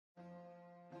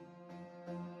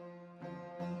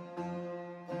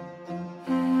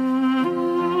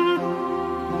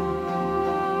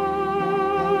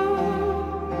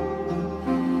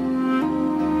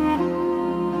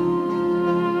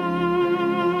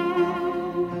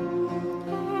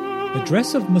The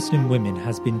dress of Muslim women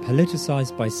has been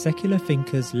politicised by secular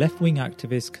thinkers, left-wing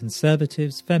activists,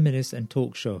 conservatives, feminists and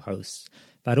talk show hosts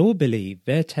that all believe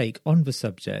their take on the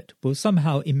subject will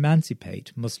somehow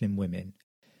emancipate Muslim women.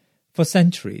 For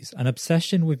centuries, an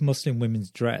obsession with Muslim women's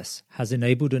dress has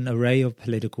enabled an array of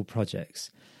political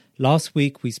projects. Last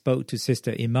week we spoke to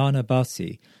Sister Iman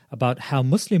Abbasi about how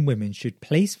Muslim women should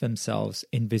place themselves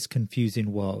in this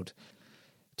confusing world.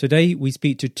 Today we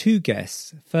speak to two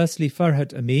guests. Firstly,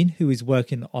 Farhat Amin, who is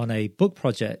working on a book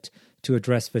project to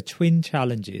address the twin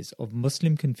challenges of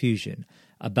Muslim confusion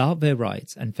about their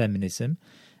rights and feminism.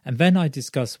 And then I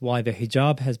discuss why the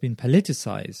hijab has been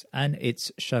politicised and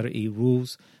its Shari'i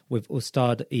rules with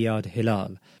Ustad Iyad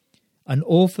Hilal, an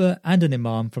author and an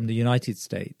imam from the United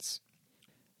States.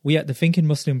 We at the Thinking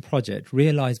Muslim Project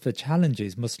realise the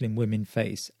challenges Muslim women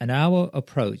face, and our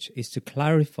approach is to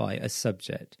clarify a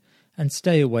subject and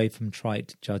stay away from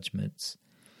trite judgments.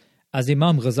 As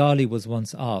Imam Ghazali was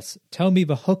once asked, "Tell me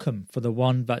the hukm for the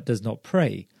one that does not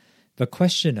pray," the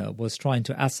questioner was trying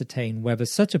to ascertain whether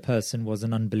such a person was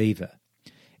an unbeliever.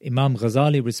 Imam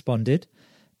Ghazali responded,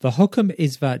 "The hukm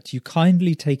is that you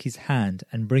kindly take his hand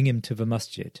and bring him to the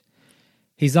masjid."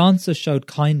 His answer showed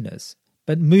kindness,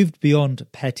 but moved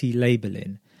beyond petty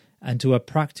labelling and to a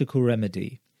practical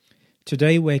remedy.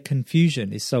 Today, where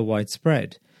confusion is so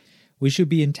widespread, we should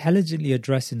be intelligently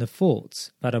addressing the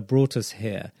faults that have brought us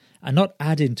here and not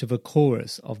adding to the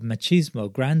chorus of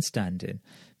machismo grandstanding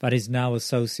that is now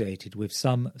associated with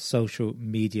some social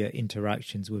media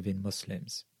interactions within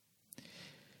Muslims.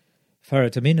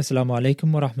 Farhat Amin, assalamu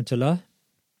alaikum wa rahmatullah.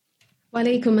 Wa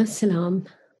alaikum assalam.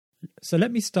 So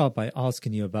let me start by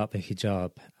asking you about the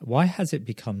hijab. Why has it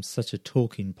become such a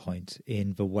talking point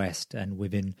in the West and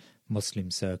within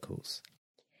Muslim circles?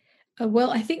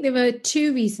 Well, I think there are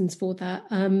two reasons for that.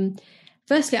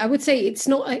 Firstly, I would say it's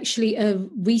not actually a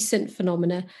recent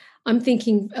phenomena. I'm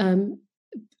thinking,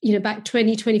 back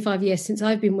 20, 25 years since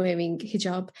I've been wearing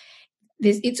hijab,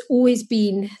 it's always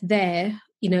been there.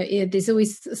 There's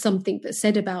always something that's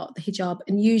said about the hijab,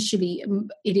 and usually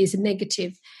it is a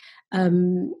negative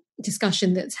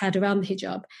discussion that's had around the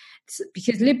hijab.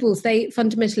 Because liberals, they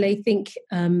fundamentally think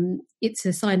it's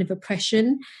a sign of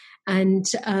oppression, and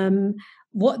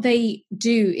what they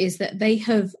do is that they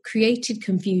have created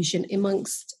confusion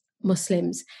amongst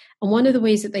Muslims. And one of the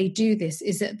ways that they do this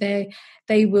is that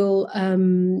they will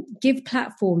give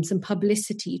platforms and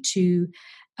publicity to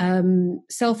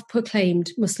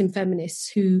self-proclaimed Muslim feminists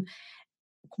who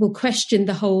will question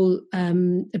the whole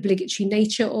obligatory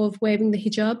nature of wearing the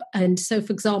hijab. And so,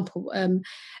 for example,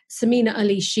 Samina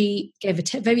Ali, she gave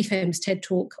a very famous TED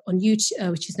talk on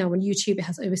YouTube, which is now on YouTube. It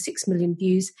has over 6 million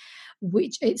views,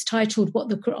 which it's titled "What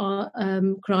the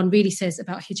Quran Really Says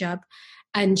About Hijab."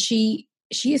 And she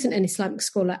isn't an Islamic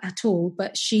scholar at all,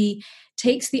 but she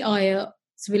takes the ayah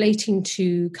relating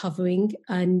to covering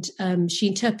and she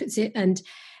interprets it and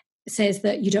says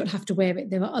that you don't have to wear it.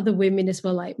 There are other women as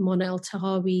well, like Mona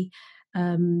El-Tahawi,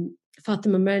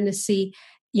 Fatima Mernasi,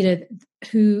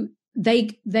 who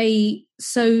they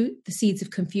sow the seeds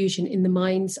of confusion in the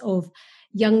minds of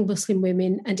young Muslim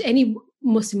women and any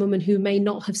Muslim woman who may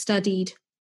not have studied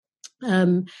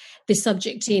this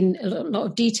subject in a lot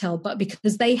of detail, but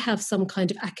because they have some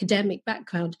kind of academic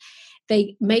background,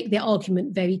 they make their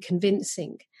argument very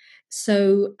convincing.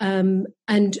 So,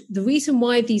 and the reason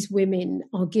why these women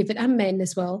are given, and men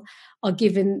as well, are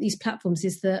given these platforms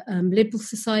is that liberal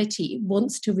society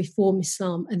wants to reform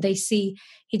Islam, and they see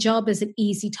hijab as an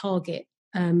easy target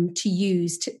to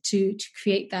use to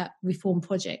create that reform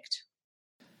project.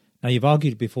 Now, you've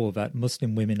argued before that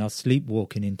Muslim women are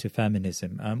sleepwalking into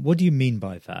feminism. What do you mean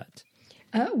by that?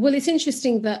 Well, it's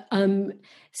interesting that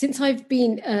since I've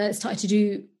been started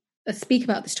to speak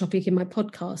about this topic in my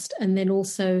podcast, and then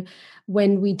also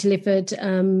when we delivered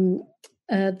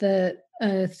the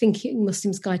Thinking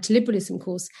Muslim's Guide to Liberalism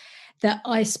course, that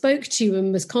I spoke to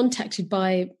and was contacted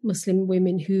by Muslim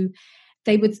women who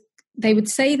they would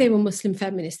say they were Muslim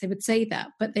feminists. They would say that,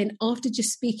 but then after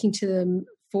just speaking to them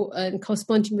and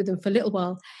corresponding with them for a little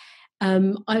while,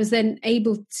 I was then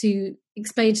able to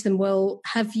explain to them, well,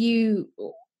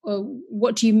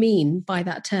 what do you mean by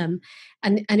that term?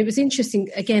 And it was interesting,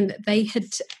 again, that they had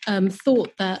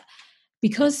thought that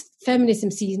because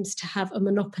feminism seems to have a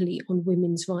monopoly on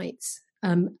women's rights,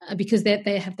 because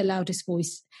they have the loudest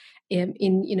voice in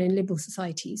liberal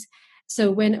societies.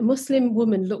 So when a Muslim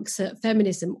woman looks at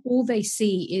feminism, all they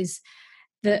see is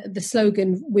the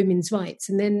slogan women's rights,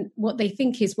 and then what they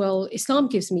think is, well, Islam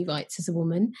gives me rights as a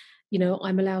woman,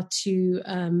 I'm allowed to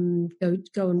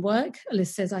go and work. Allah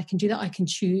says I can do that, I can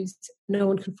choose, no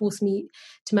one can force me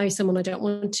to marry someone I don't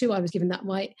want to, I was given that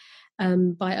right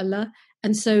by Allah,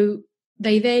 And so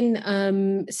they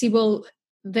then see, well,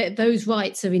 those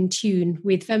rights are in tune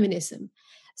with feminism.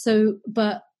 So,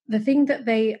 but the thing that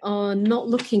they are not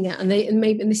looking at, and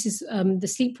this is the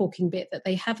sleepwalking bit that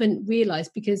they haven't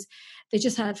realised because they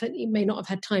just may not have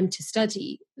had time to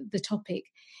study the topic,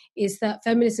 is that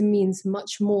feminism means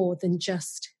much more than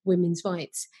just women's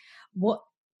rights. What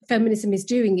feminism is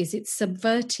doing is it's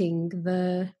subverting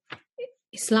the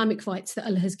Islamic rights that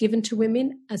Allah has given to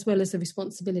women, as well as the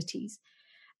responsibilities.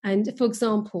 And for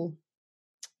example,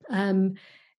 in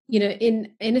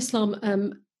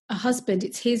Islam, a husband,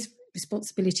 it's his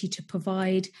responsibility to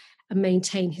provide and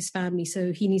maintain his family.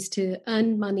 So he needs to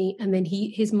earn money, and then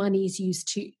his money is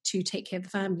used to take care of the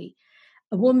family.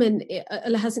 A woman,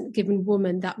 Allah hasn't given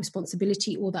woman that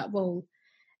responsibility or that role.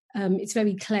 It's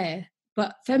very clear.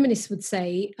 But feminists would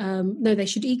say, no, they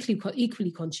should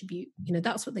equally contribute.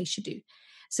 That's what they should do.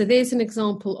 So there's an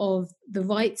example of the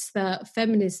rights that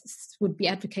feminists would be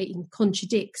advocating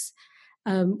contradicts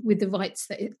with the rights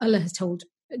that Allah has told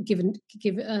given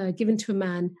to a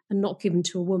man and not given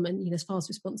to a woman, as far as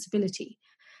responsibility.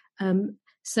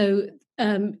 So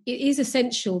it is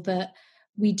essential that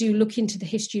we do look into the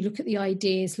history, look at the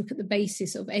ideas, look at the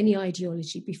basis of any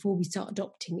ideology before we start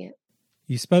adopting it.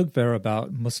 You spoke, Vera,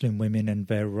 about Muslim women and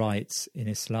their rights in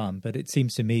Islam, but it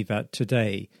seems to me that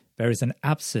today there is an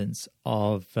absence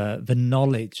of the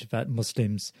knowledge that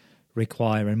Muslims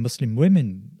require and Muslim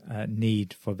women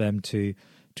need for them to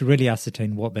really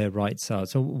ascertain what their rights are.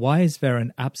 So why is there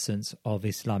an absence of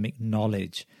Islamic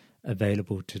knowledge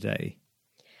available today?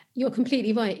 You're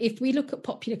completely right. If we look at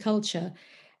popular culture,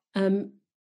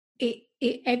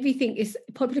 everything is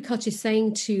popular culture is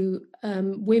saying to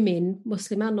women,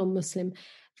 Muslim and non-Muslim,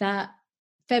 that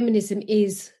feminism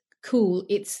is cool.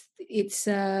 It's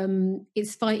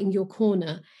fighting your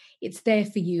corner. It's there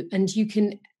for you, and you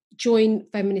can join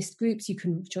feminist groups. You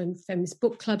can join feminist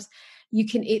book clubs.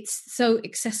 It's so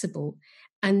accessible,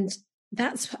 and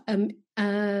that's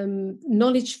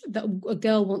knowledge that a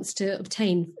girl wants to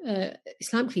obtain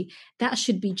Islamically. That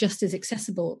should be just as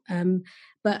accessible.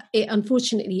 But it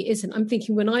unfortunately isn't. I'm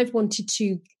thinking when I've wanted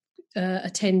to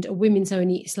attend a women's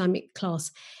only Islamic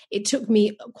class, it took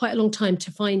me quite a long time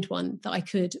to find one that I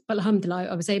could. But alhamdulillah,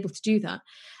 I was able to do that.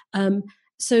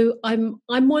 So I'm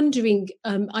wondering.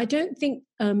 I think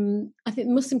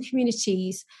Muslim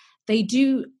communities, they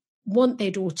do want their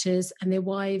daughters and their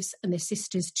wives and their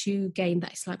sisters to gain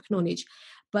that Islamic knowledge,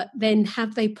 but then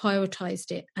have they prioritized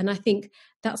it? And I think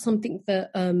that's something that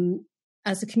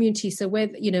as a community, so where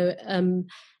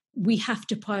we have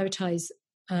to prioritize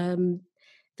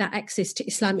that access to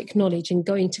Islamic knowledge and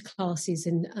going to classes,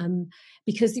 and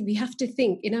because we have to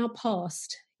think in our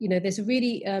past. There's a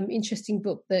really interesting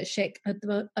book that Sheikh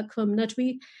Akram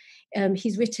Nadwi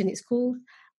he's written. It's called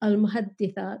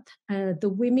Al-Muhaddithat, the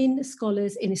Women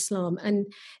Scholars in Islam.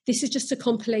 And this is just a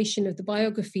compilation of the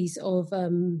biographies of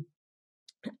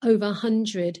over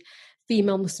 100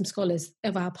 female Muslim scholars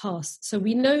of our past. So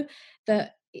we know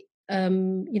that,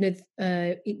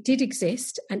 it did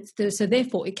exist, and so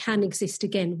therefore it can exist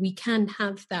again. We can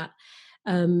have that,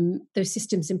 those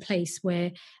systems in place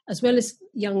where, as well as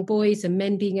young boys and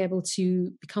men being able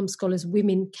to become scholars,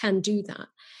 women can do that.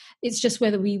 It's just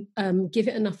whether we give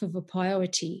it enough of a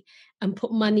priority and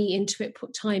put money into it,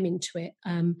 put time into it.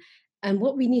 And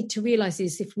what we need to realize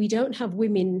is if we don't have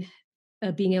women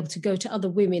being able to go to other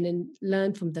women and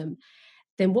learn from them,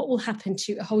 then what will happen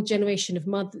to a whole generation of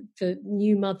the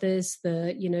new mothers,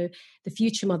 the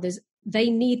future mothers?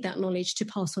 They need that knowledge to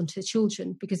pass on to the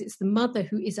children, because it's the mother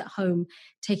who is at home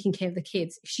taking care of the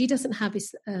kids. If she doesn't have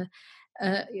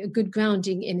a good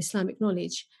grounding in Islamic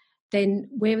knowledge, then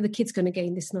where are the kids going to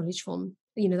gain this knowledge from?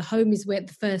 The home is where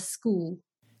the first school.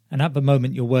 And at the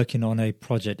moment, you're working on a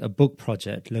book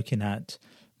project, looking at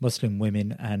Muslim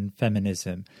women and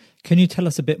feminism. Can you tell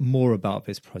us a bit more about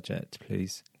this project,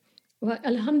 please? Well,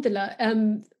 alhamdulillah,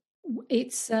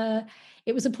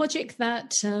 it was a project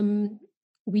that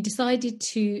we decided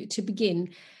to begin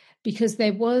because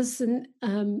there wasn't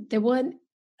a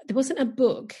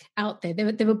book out there.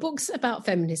 There were books about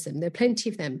feminism. There are plenty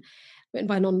of them written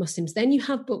by non-Muslims. Then you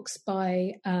have books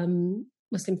by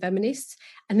Muslim feminists,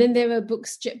 and then there are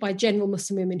books by general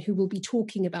Muslim women who will be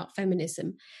talking about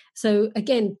feminism. So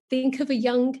again, think of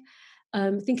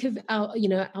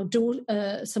our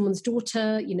daughter, someone's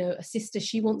daughter, a sister.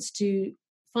 She wants to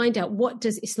find out, what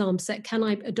does Islam say? Can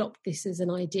I adopt this as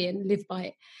an idea and live by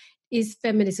it? Is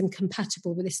feminism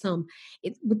compatible with Islam?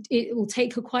 It will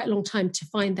take her quite a long time to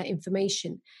find that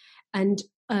information. And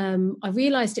I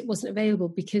realized it wasn't available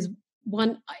because,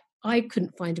 one, I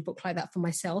couldn't find a book like that for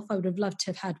myself. I would have loved to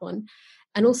have had one.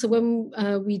 And also when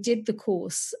we did the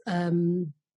course,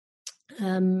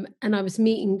 and I was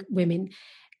meeting women,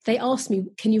 they asked me,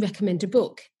 "Can you recommend a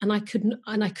book?" And I couldn't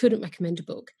recommend a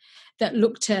book that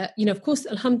looked at, of course,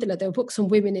 alhamdulillah, there are books on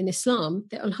women in Islam.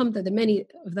 Alhamdulillah, there are many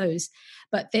of those,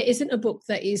 but there isn't a book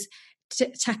that is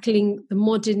tackling the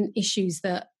modern issues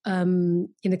that,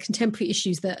 the contemporary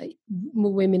issues that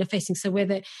more women are facing. So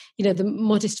whether, the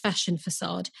modest fashion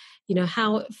facade,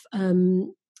 how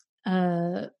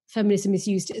feminism is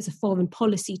used as a foreign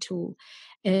policy tool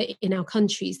in our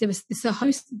countries. There's a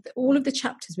host, all of the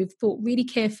chapters we've thought really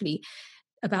carefully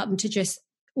about them to address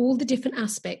all the different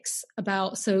aspects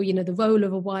about, the role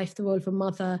of a wife, the role of a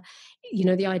mother,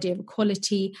 the idea of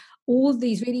equality, all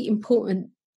these really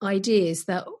important ideas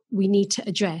that we need to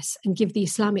address and give the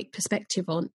Islamic perspective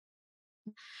on.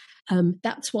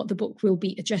 That's what the book will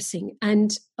be addressing.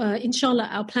 And inshallah,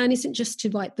 our plan isn't just to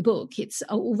write the book. It's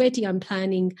already I'm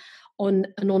planning on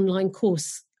an online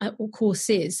course or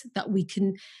courses that we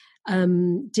can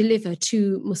deliver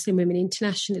to Muslim women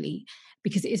internationally,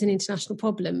 because it is an international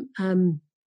problem,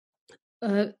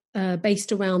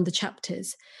 based around the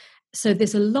chapters. So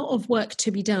there's a lot of work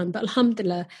to be done. But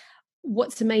alhamdulillah,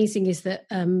 what's amazing is that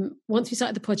once we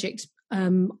started the project,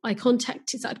 I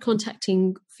started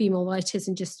contacting female writers,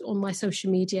 and just on my social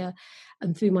media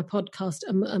and through my podcast,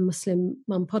 a Muslim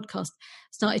Mum podcast,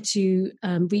 started to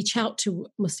reach out to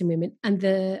Muslim women, and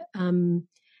the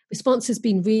response has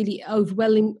been really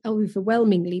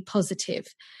overwhelmingly positive.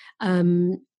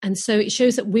 And so it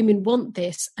shows that women want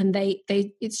this, and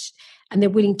they're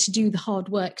willing to do the hard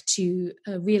work to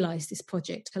realize this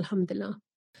project. Alhamdulillah.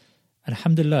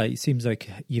 Alhamdulillah, it seems like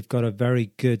you've got a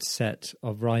very good set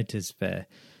of writers there.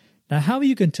 Now, how are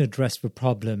you going to address the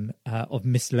problem of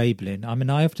mislabeling? I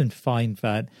mean, I often find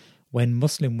that when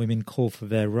Muslim women call for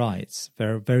their rights,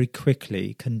 they're very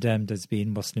quickly condemned as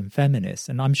being Muslim feminists.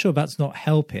 And I'm sure that's not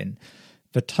helping.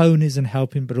 The tone isn't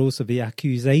helping, but also the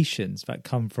accusations that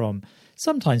come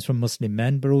sometimes from Muslim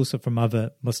men, but also from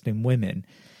other Muslim women.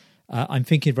 I'm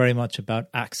thinking very much about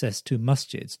access to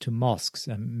masjids, to mosques,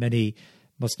 and many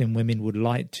Muslim women would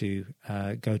like to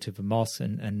go to the mosque,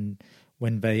 and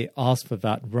when they ask for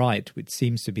that right, which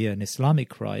seems to be an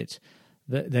Islamic right,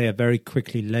 they are very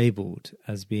quickly labelled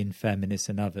as being feminists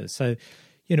and others. So,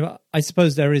 I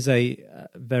suppose there is a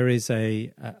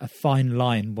fine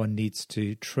line one needs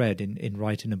to tread in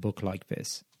writing a book like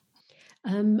this.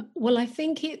 Well, I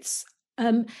think it's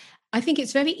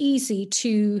very easy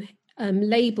to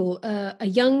label a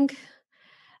young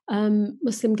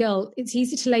Muslim girl. It's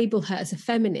easy to label her as a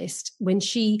feminist when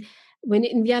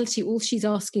in reality all she's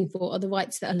asking for are the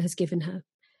rights that Allah has given her.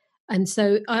 And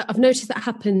so I've noticed that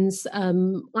happens.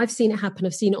 I've seen it happen.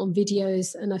 I've seen it on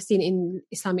videos, and I've seen it in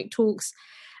Islamic talks.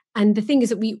 And the thing is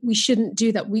that we shouldn't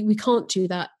do that. We can't do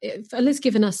that. If Allah's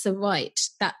given us a right,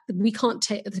 that we can't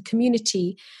take, as a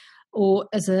community or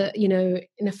as in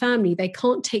a family, they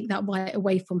can't take that right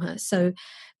away from her. So,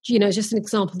 just an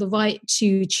example, the right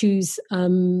to choose,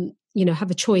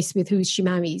 have a choice with who she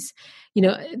marries,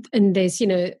 and there's,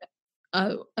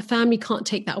 a family can't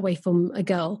take that away from a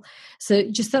girl. So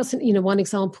just that's, one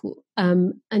example.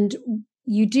 And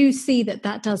you do see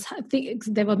that does, I think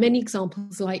there are many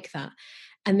examples like that.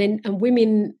 And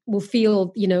women will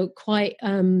feel, quite,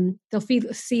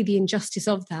 see the injustice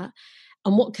of that.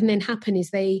 And what can then happen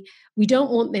is we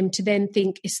don't want them to then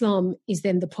think Islam is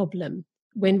then the problem,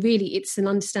 when really it's an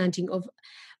understanding of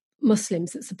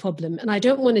Muslims that's the problem. And I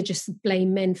don't want to just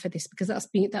blame men for this, because that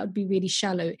would be really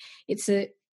shallow. It's a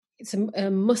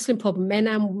Muslim problem. Men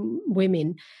and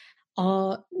women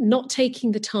are not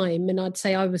taking the time, and I'd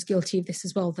say I was guilty of this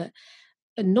as well, that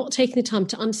not taking the time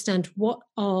to understand what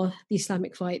are the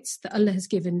Islamic rights that Allah has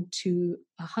given to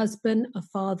a husband, a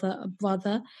father, a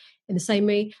brother. In the same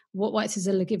way, what rights has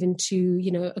Allah given to,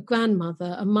 a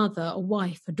grandmother, a mother, a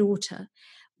wife, a daughter.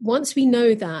 Once we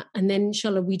know that, and then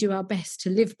inshallah we do our best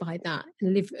to live by that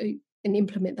and live and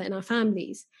implement that in our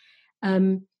families,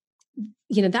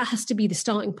 that has to be the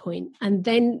starting point. And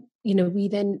then, we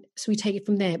take it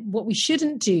from there. What we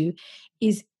shouldn't do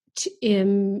is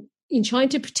in trying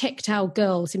to protect our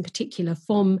girls in particular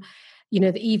from,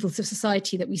 the evils of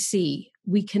society that we see,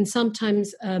 we can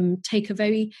sometimes take a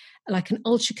very, an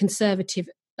ultra-conservative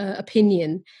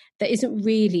opinion that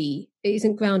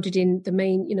isn't grounded in the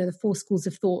main, the four schools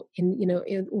of thought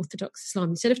in Orthodox Islam.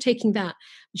 Instead of taking that,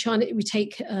 we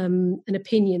take an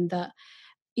opinion that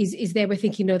is there. We're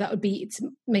thinking, no, it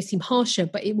may seem harsher,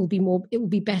 but it will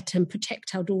be better and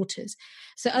protect our daughters.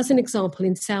 So as an example,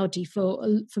 in Saudi,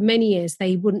 for many years,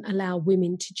 they wouldn't allow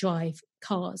women to drive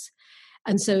cars.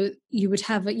 And so you would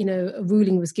have, a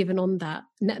ruling was given on that.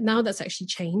 Now that's actually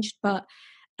changed, but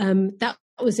that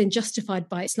was then justified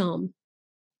by Islam.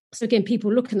 So again,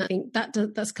 people look and think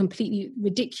that's completely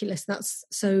ridiculous. That's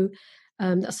so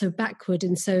backward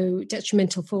and so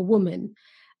detrimental for a woman.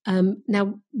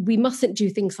 Now, we mustn't do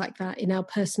things like that in our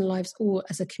personal lives or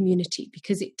as a community,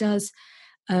 because it does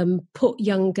put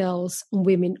young girls and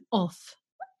women off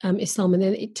Islam, and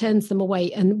then it turns them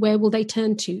away. And where will they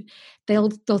turn to? They'll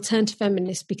turn to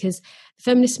feminists, because the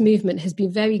feminist movement has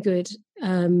been very good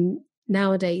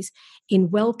nowadays in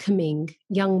welcoming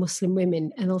young Muslim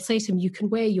women, and they'll say to them, you can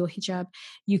wear your hijab,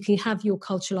 you can have your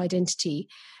cultural identity,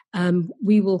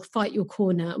 we will fight your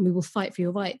corner and we will fight for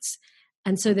your rights.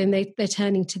 And so then they're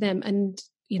turning to them, and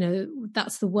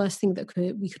that's the worst thing that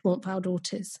we could want for our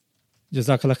daughters.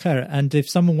 Jazakallah khair. And if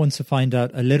someone wants to find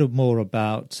out a little more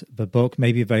about the book,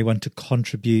 maybe they want to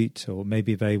contribute, or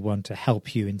maybe they want to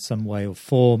help you in some way or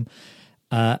form,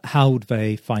 how would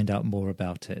they find out more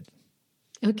about it?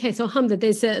 Okay, so alhamdulillah,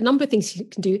 there's a number of things you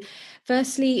can do.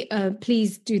 Firstly,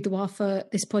 please do dua for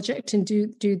this project, and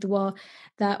do dua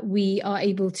that we are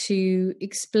able to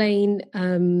explain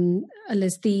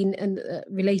Allah's deen and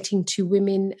relating to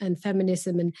women and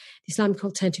feminism and the Islamic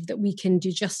alternative, that we can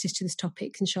do justice to this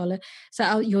topic, inshallah.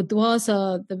 So your duas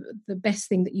are the best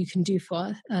thing that you can do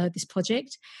for this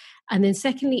project. And then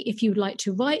secondly, if you would like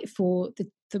to write for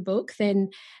the book, then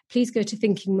please go to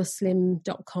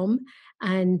thinkingmuslim.com,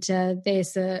 and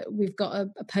we've got a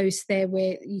post there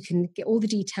where you can get all the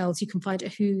details. You can find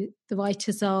out who the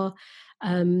writers are,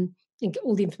 and get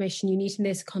all the information you need. And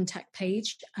there's a contact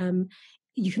page.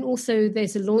 You can also,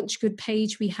 there's a Launch Good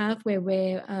page we have where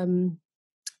we're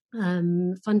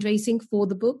fundraising for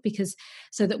the book,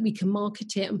 so that we can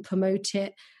market it and promote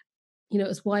it,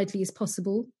 as widely as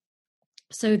possible.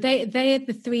 So they're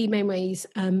the three main ways.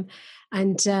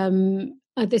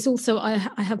 There's also, I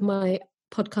have my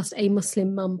podcast, A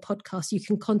Muslim Mum Podcast. You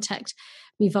can contact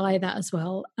me via that as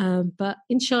well. But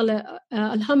inshallah,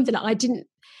 alhamdulillah, I didn't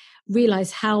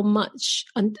realize how much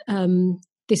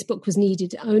this book was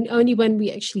needed. Only when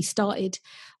we actually started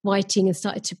writing and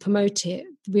started to promote it,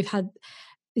 we've had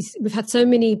so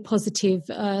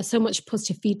much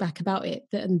positive feedback about it,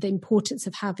 and the importance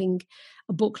of having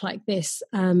a book like this.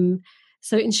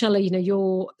 So inshallah,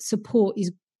 your support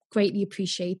is greatly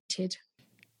appreciated.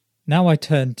 Now I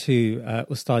turn to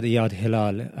Ustad Iyad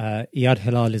Hilal. Iyad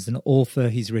Hilal is an author.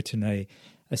 He's written a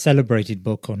celebrated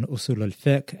book on Usul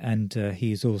al-Fiqh, and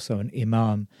he is also an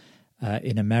imam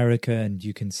in America, and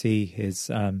you can see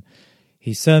his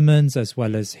sermons as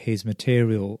well as his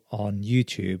material on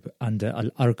YouTube under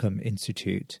Al-Arqam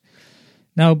Institute.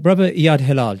 Now, Brother Iyad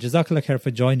Hilal, Jazakallah khair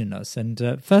for joining us. And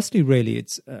firstly, really,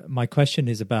 it's my question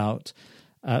is about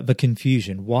the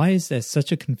confusion. Why is there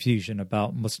such a confusion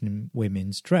about Muslim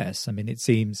women's dress? I mean, it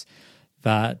seems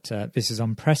that this is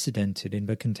unprecedented in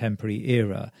the contemporary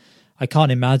era. I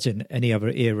can't imagine any other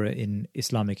era in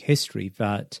Islamic history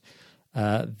that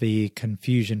the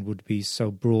confusion would be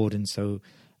so broad and so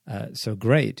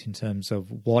great in terms of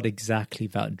what exactly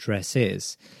that dress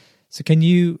is. So can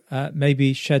you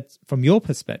maybe from your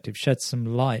perspective, shed some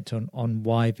light on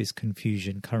why this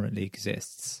confusion currently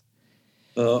exists?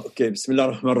 Okay, Bismillah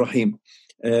ar-Rahman ar-Rahim.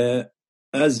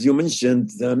 As you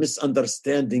mentioned, the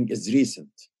misunderstanding is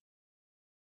recent.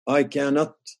 I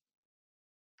cannot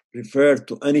refer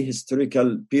to any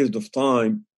historical period of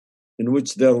time in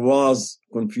which there was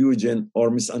confusion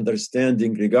or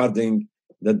misunderstanding regarding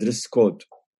the dress code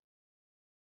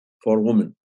for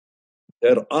women.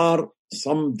 There are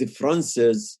some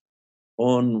differences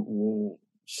on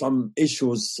some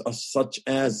issues, such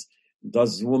as,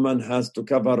 does woman have to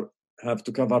cover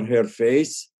her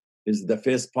face? Is the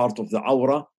face part of the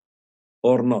awra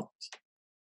or not?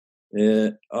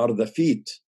 Are the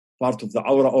feet part of the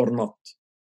awra or not?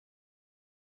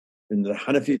 In the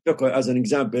Hanafi fiqh, as an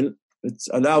example, it's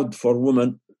allowed for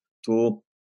women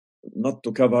not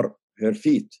to cover her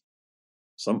feet.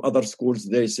 Some other schools,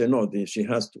 they say no, she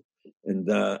has to.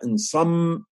 In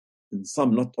some,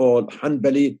 not all,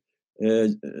 Hanbali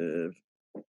fiqh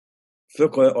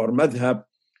or madhab,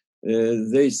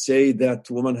 they say that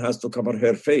woman has to cover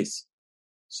her face,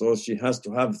 so she has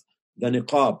to have the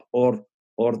niqab or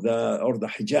the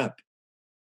hijab,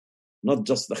 not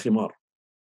just the khimar.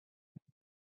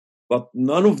 But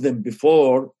none of them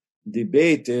before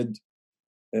debated,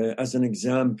 as an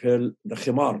example, the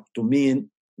khimar to mean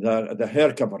the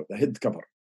hair cover, the head cover.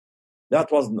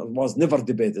 That was never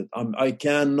debated. I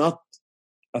cannot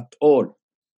at all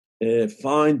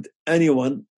find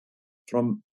anyone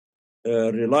from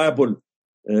reliable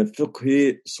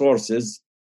fiqh sources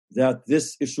that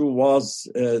this issue was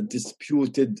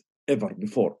disputed ever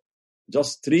before,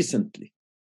 just recently.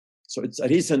 So it's a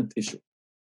recent issue.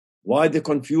 Why the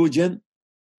confusion?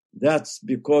 That's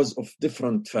because of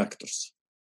different factors.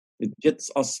 It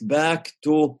gets us back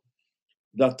to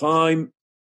the time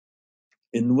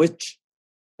in which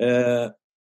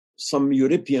some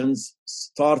Europeans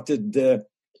started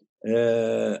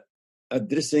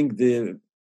addressing the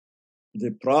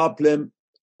problem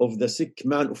of the sick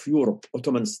man of Europe,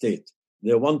 Ottoman state.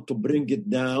 They want to bring it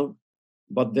down,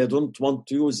 but they don't want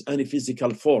to use any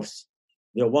physical force.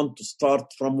 They want to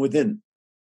start from within.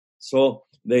 So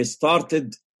they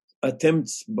started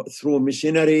attempts through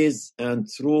missionaries and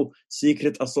through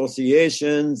secret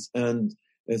associations and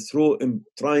through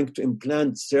trying to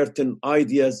implant certain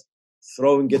ideas,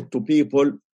 throwing it to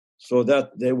people so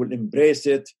that they will embrace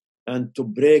it, and to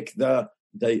break the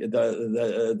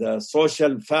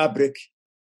social fabric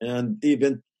and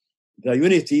even the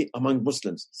unity among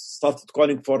Muslims. Started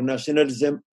calling for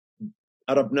nationalism,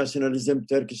 Arab nationalism,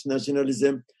 Turkish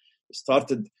nationalism,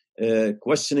 started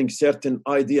questioning certain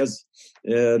ideas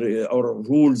or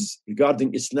rules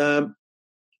regarding Islam.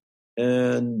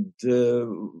 And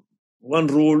one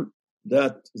rule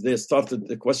that they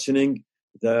started questioning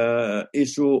the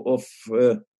issue of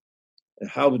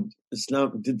how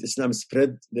Islam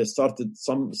spread. They started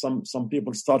some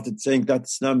people started saying that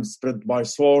Islam spread by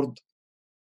sword,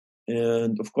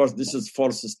 and of course this is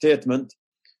false statement.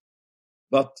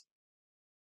 But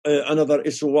another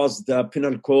issue was the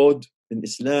penal code in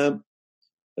Islam.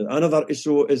 Another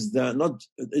issue is not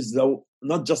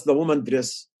just the woman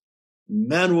dress,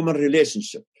 man-woman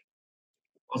relationship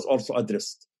was also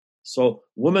addressed. So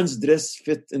women's dress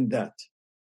fit in that.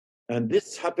 And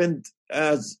this happened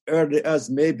as early as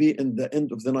maybe in the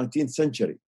end of the 19th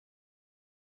century.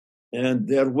 And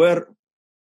that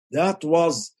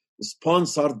was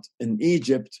sponsored in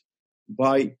Egypt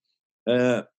by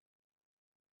the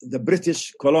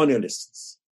British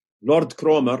colonialists. Lord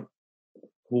Cromer,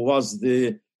 who was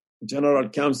the General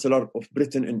Counsellor of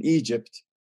Britain in Egypt,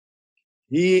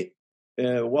 he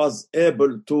was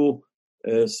able to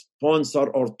sponsor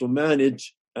or to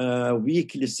manage a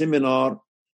weekly seminar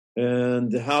in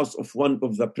the house of one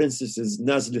of the princesses,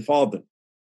 Nazli Fadl,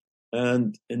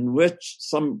 and in which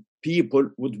some people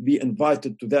would be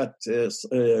invited to that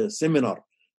seminar.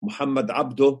 Muhammad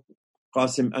Abdo,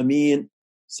 Qasim Amin,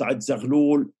 Saad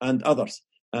Zaghloul, and others.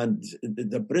 And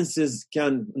the princes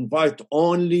can invite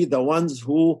only the ones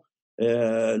who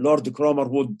Lord Cromer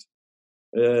would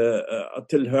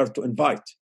tell her to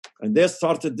invite. And they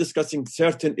started discussing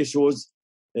certain issues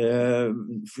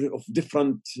of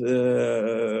different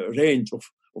range of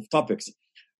topics.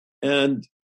 And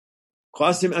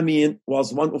Qasim Amin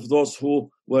was one of those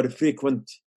who were frequent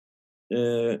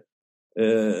attendees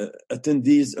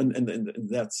in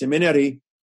that seminary.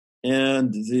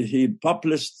 And he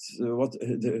published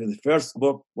the first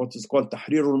book, what is called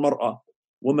Tahrir al-Mar'a,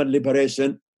 Woman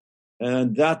Liberation.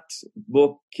 And that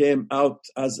book came out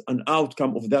as an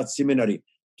outcome of that seminary,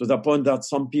 to the point that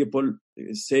some people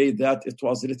say that it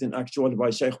was written actually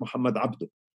by Sheikh Muhammad Abdo,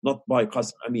 not by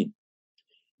Qasim Amin.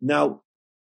 Now,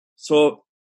 so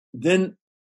then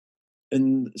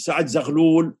Saad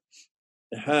Zaghloul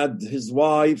had his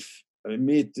wife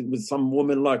meet with some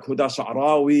women like Huda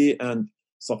Sha'rawi and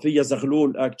Safiya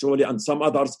Zaghloul actually, and some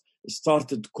others,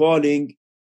 started calling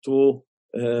to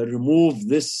remove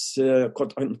this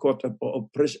quote-unquote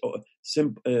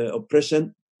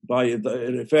oppression by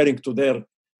referring to their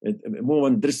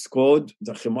woman dress code,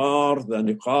 the khimar, the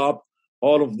niqab.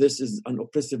 All of this is an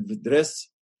oppressive dress,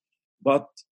 but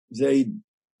they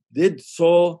did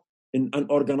so in an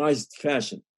organized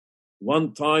fashion.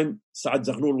 One time, Saad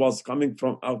Zaghloul was coming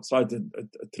from outside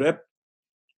a trip,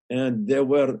 and they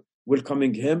were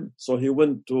welcoming him. So he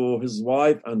went to his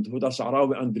wife and Huda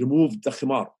Sha'rawi and removed the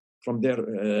khimar from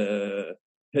their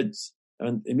heads.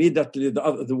 And immediately the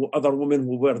other women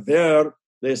who were there,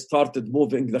 they started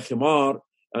moving the khimar,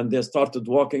 and they started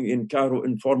walking in Cairo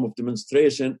in form of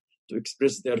demonstration to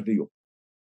express their view.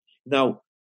 Now,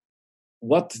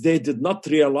 what they did not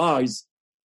realize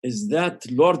is that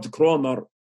Lord Cromer,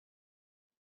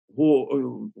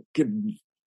 who kept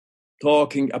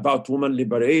talking about women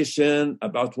liberation,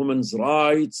 about women's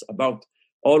rights, about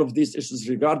all of these issues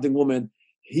regarding women,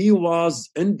 he was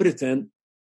in Britain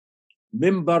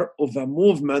member of a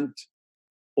movement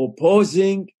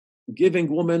opposing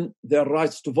giving women their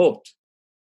rights to vote.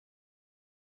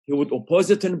 He would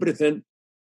oppose it in Britain.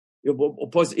 He would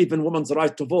oppose even women's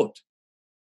right to vote,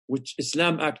 which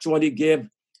Islam actually gave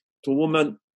to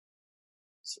women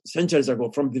centuries ago,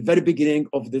 from the very beginning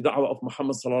of the da'wah of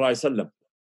Muhammad sallallahu alaihi wasallam.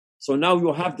 So now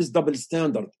you have this double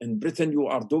standard. In Britain, you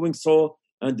are doing so,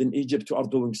 and in Egypt, you are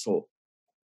doing so.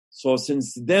 So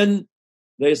since then,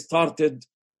 they started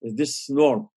this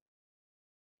norm.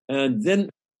 And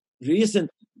then recently,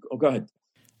 go ahead.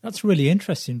 That's really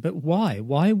interesting, but why?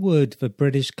 Why would the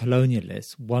British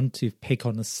colonialists want to pick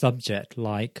on a subject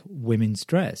like women's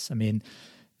dress? I mean,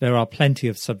 there are plenty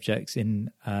of subjects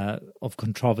of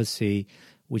controversy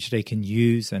which they can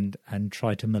use and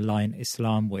try to malign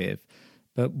Islam with.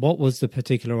 But what was the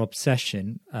particular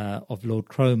obsession of Lord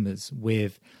Cromer's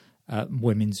with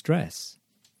women's dress?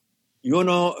 You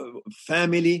know,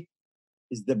 family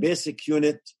is the basic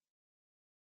unit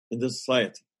in the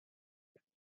society.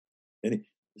 And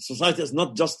society is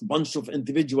not just a bunch of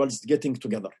individuals getting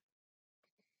together.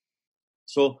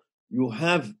 So you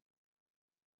have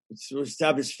to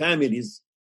establish families,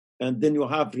 and then you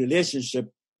have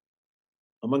relationship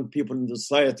among people in the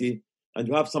society, and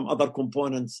you have some other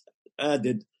components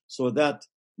added so that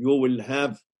you will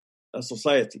have a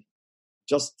society.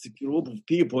 Just a group of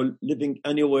people living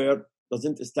anywhere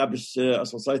doesn't establish a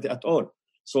society at all.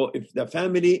 So if the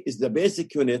family is the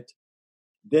basic unit,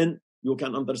 then you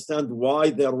can understand why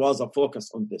there was a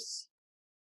focus on this,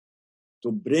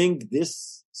 to bring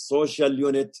this social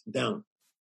unit down,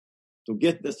 to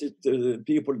get the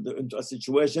people into a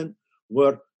situation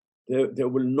where they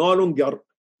will no longer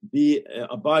be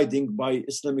abiding by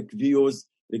Islamic views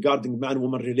regarding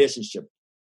man-woman relationship.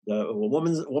 The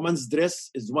woman's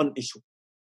dress is one issue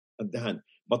at the hand,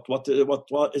 but what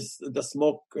is the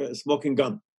smoking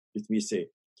gun, let me say.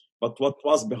 But what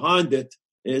was behind it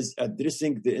is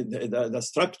addressing the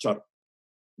structure,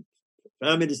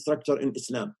 family structure in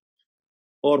Islam,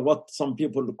 or what some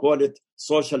people call it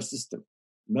social system,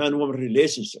 man-woman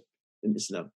relationship in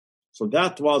Islam. So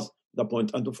that was the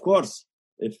point. And of course,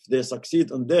 if they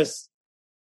succeed on this,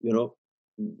 you know,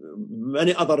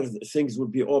 many other things will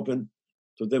be open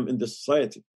to them in the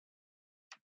society.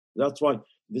 That's why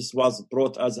this was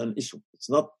brought as an issue. It's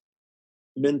not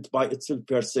meant by itself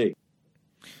per se.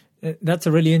 That's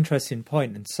a really interesting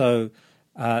point. And so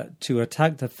to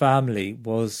attack the family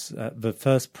was the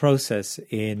first process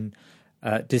in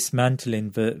dismantling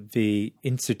the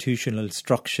institutional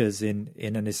structures in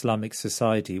an Islamic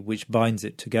society, which binds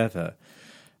it together.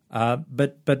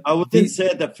 But I wouldn't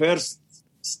say the first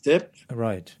step.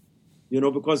 Right. You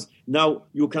know, because now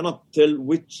you cannot tell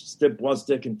which step was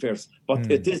taken first,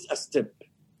 but it is a step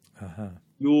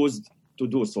used to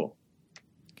do so.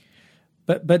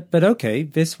 But okay,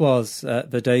 this was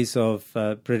the days of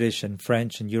British and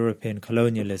French and European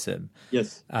colonialism.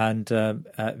 Yes. And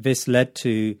this led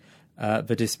to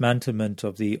the dismantlement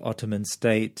of the Ottoman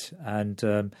state, and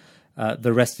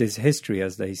the rest is history,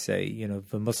 as they say. You know,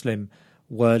 the Muslim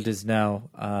world is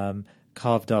now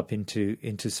carved up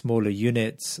into smaller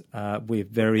units with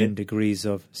varying degrees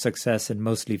of success and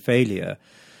mostly failure.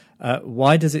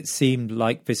 Why does it seem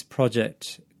like this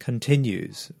project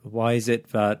continues? Why is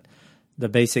it that the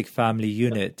basic family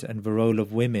unit and the role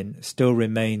of women still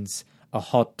remains a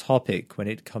hot topic when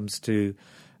it comes to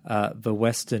the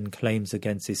Western claims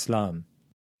against Islam?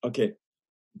 Okay.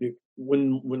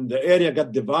 When the area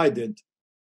got divided,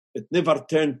 it never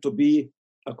turned to be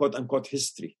a quote-unquote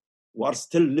history. We are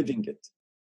still living it.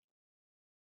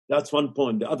 That's one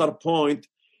point. The other point,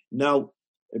 now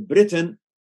Britain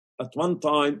at one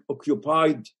time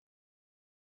occupied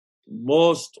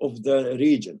most of the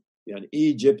region. And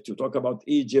Egypt, you talk about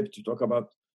Egypt, you talk about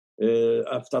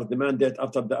after the mandate,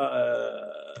 after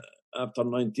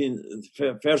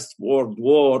First World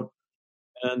War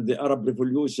and the Arab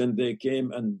Revolution, they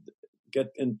came and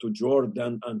get into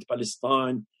Jordan and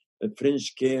Palestine. The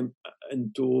French came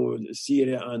into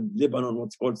Syria and Lebanon,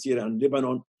 what's called Syria and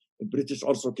Lebanon. The British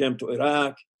also came to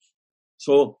Iraq.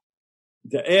 So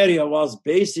the area was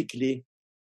basically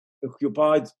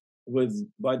occupied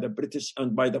by the British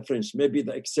and by the French. Maybe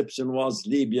the exception was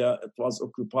Libya. It was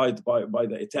occupied by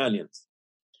the Italians.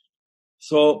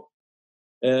 So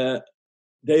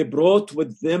they brought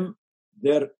with them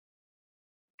their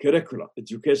curricula,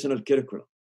 educational curricula.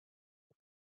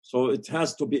 So it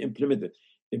has to be implemented.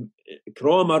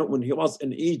 Cromer, when he was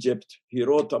in Egypt, he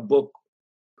wrote a book,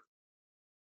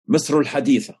 Misr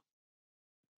al-Haditha.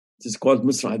 It is called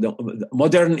Misr,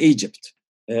 Modern Egypt.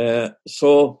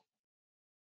 So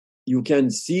you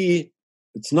can see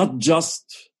it's not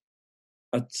just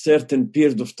a certain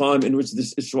period of time in which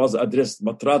this issue was addressed,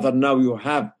 but rather now you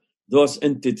have those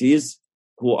entities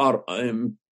who are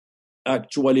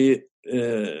actually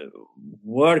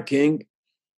working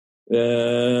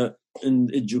in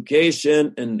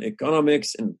education, in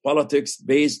economics, in politics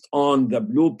based on the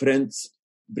blueprints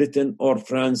Britain or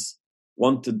France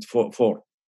wanted for.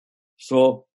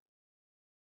 So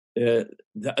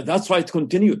that's why it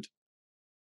continued.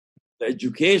 The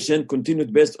education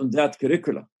continued based on that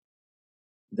curricula,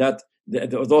 that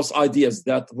those ideas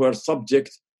that were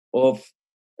subject of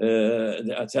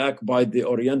the attack by the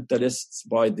Orientalists,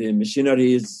 by the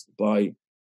missionaries, by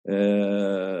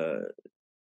the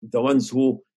ones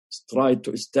who tried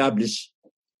to establish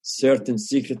certain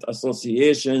secret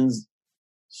associations.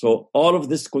 So all of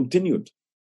this continued.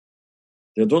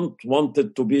 They don't want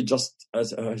it to be just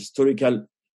as a historical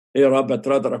era, but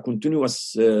rather a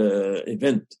continuous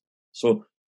event. So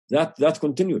that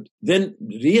continued. Then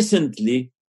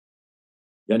recently,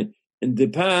 in the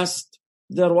past,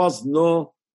 there was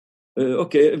no,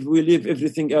 okay, if we leave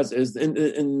everything as is,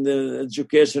 in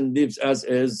education leaves as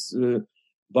is,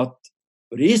 but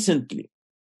recently,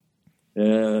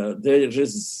 there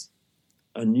is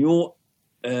a new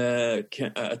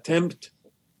attempt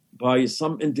by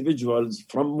some individuals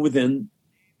from within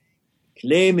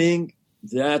claiming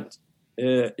that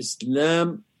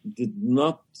Islam did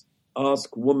not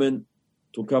ask women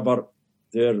to cover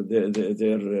their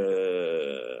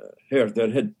hair,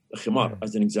 their head, khimar,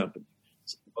 as an example.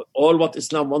 All what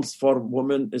Islam wants for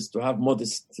women is to have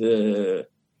modest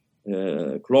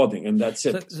clothing, and that's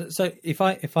it. So if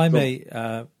I may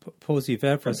pause you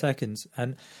there for a second,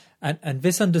 and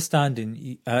this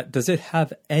understanding, does it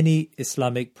have any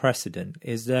Islamic precedent?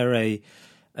 Is there a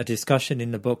discussion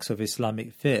in the books of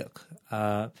Islamic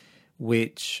fiqh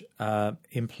which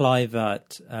imply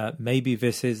that maybe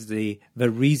this is the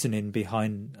reasoning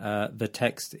behind the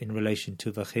text in relation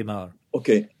to the khimar?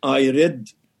 Okay,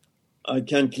 I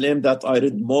can claim that I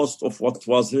read most of what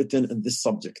was written in this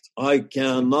subject. I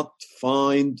cannot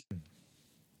find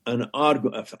an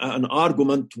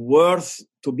argument worth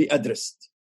to be addressed.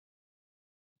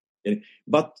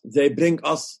 But they bring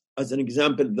us, as an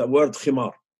example, the word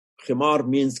khimar. Khimar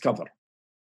means cover.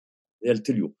 They'll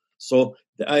tell you. So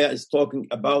the ayah is talking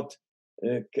about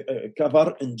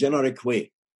cover in generic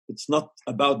way. It's not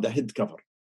about the head cover.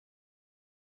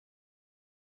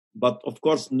 But of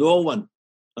course, no one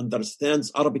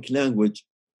understands Arabic language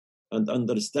and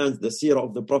understands the seerah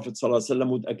of the Prophet ﷺ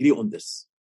would agree on this.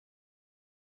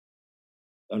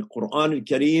 Al-Quran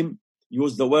al-Kareem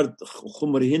used the word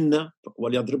khumrihinna,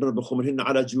 وَلْيَضْرِبْنَ بِخُمْرِهِنَّ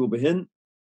عَلَى جُيُوبِهِنَّ.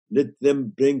 Let them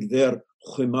bring their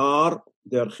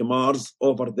khimars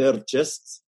over their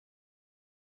chests.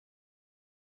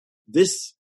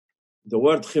 The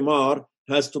word khimar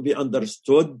has to be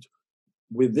understood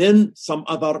within some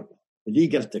other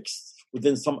legal texts,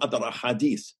 within some other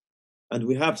ahadith. And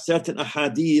we have certain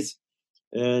ahadith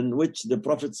in which the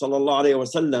Prophet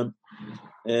ﷺ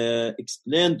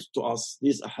explained to us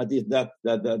these ahadith that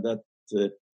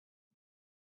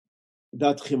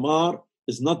khimar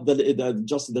is not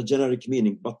just the generic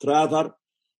meaning, but rather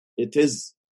it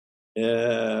is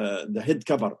the head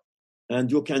cover. And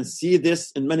you can see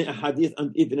this in many ahadith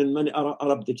and even in many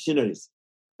Arab dictionaries.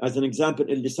 As an example,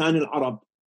 in Lisan al-Arab,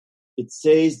 it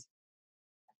says,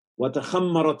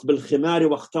 وَتَخَمَّرَتْ بِالْخِمَارِ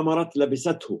وَاخْتَمَرَتْ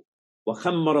لَبِسَتْهُ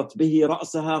وَخَمَّرَتْ بِهِ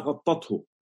رَأْسَهَا غَطَّتْهُ.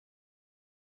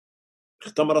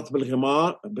 اختمرت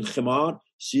بالخمار,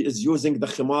 she is using the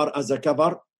khimar as a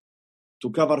cover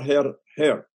to cover her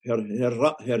head.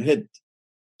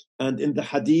 And in the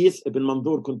hadith, Ibn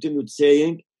Mandur continued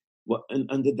saying,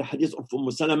 and in the hadith of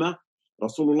Salama,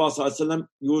 Rasulullah ﷺ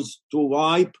used to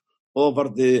wipe over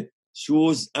the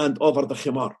shoes and over the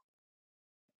khimar.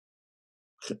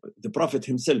 The Prophet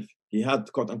himself, he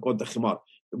had quote unquote the khimar,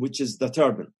 which is the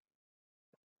turban.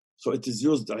 So it is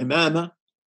used imama,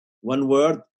 one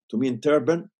word, to mean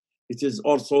turban. It is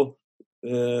also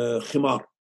khimar.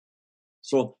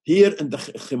 So here in the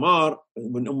khimar,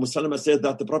 when Salama said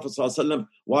that the Prophet ﷺ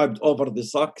wiped over the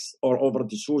socks or over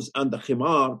the shoes and the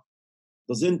khimar,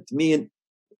 doesn't mean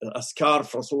a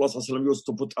scarf Rasulullah ﷺ used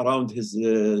to put around his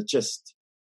chest.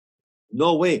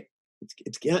 No way.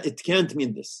 It can't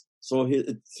mean this. So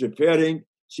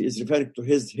she is referring to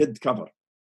his head cover.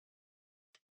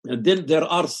 And then there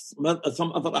are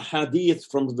some other ahadith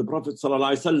from the Prophet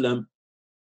ﷺ.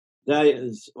 There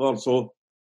is also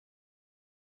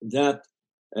that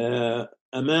a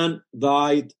man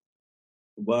died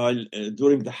while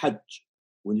during the Hajj,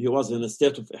 when he was in a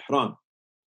state of ihram.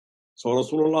 So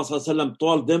Rasulullah ﷺ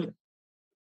told them,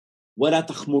 وَلَا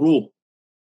تَخْمُرُوهُ.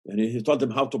 And he told them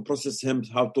how to process him,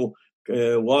 how to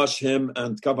wash him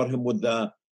and cover him with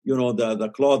the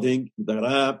clothing, the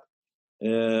wrap,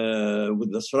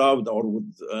 with the shroud or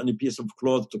with any piece of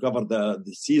cloth to cover the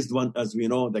deceased one, as we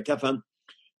know, the kafan.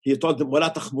 He told them,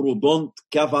 وَلَا تَخْمُرُوهُ. Don't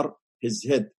cover his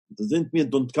head. It doesn't mean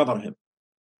don't cover him.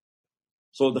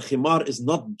 So the khimar is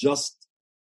not just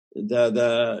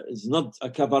is not a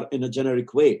cover in a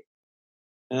generic way.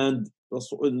 And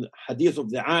in hadith of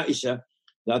the Aisha,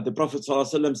 that the Prophet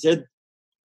ﷺ said,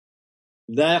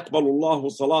 لا يقبل الله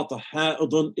صلاة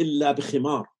حائض إلا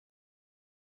بخمار.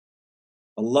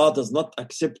 Allah does not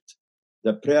accept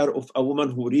the prayer of a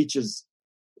woman who reaches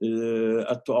to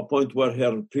a point where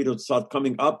her periods start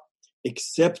coming up,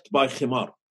 except by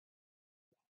khimar.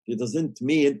 It doesn't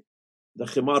mean the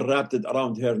khimar wrapped it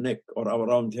around her neck or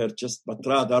around her chest, but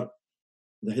rather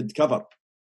the head cover.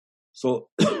 So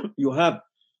you have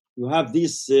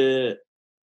these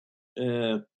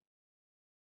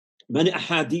many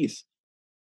ahadith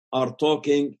are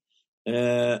talking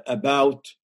about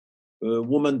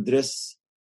woman dress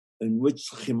in which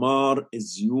khimar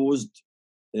is used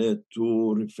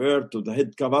to refer to the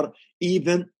head cover,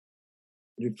 even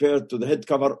refer to the head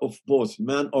cover of both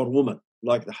man or woman,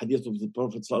 like the hadith of the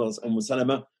Prophet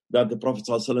ﷺ, that the Prophet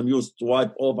ﷺ used to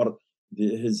wipe over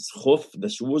his khuf, the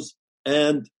shoes,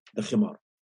 and the khimar.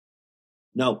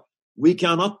 Now, we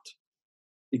cannot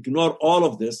ignore all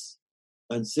of this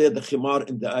and say the khimar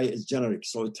in the eye is generic.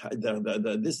 So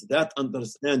that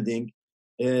understanding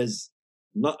is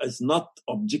not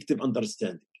objective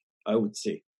understanding, I would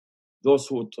say. Those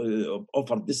who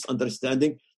offer this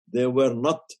understanding, they were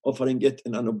not offering it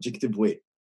in an objective way,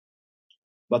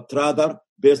 but rather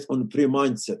based on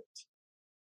pre-mindset.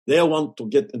 They want to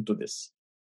get into this.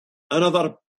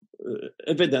 Another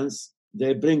evidence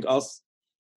they bring us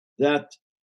that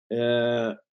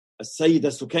Sayyida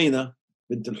Sukaina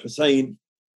bint al-Husayn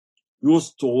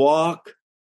used to walk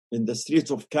in the streets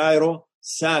of Cairo,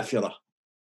 Safira.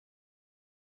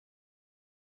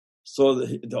 So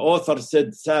the author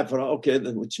said Safira, okay,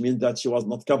 which means that she was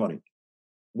not covering.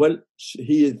 Well,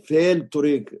 he failed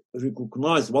to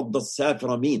recognize what does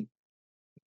Safira mean.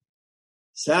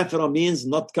 Safira means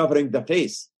not covering the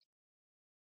face.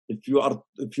 If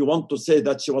you want to say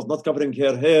that she was not covering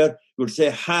her hair, you'll say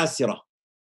Hasira.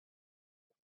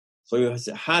 So you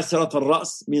say Hasirat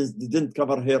al-Ras means didn't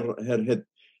cover her head.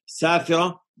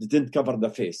 Safira didn't cover the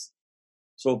face.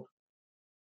 So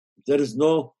there is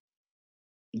no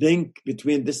link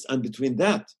between this and between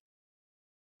that.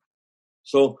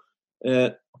 So,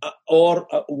 or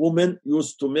a woman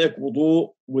used to make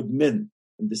wudu with men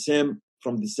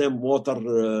from the same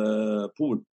water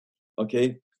pool.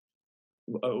 Okay,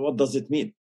 what does it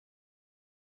mean?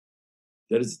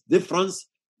 There is difference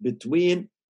between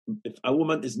if a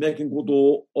woman is making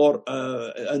wudu or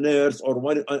a nurse or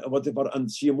whatever, and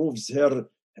she moves her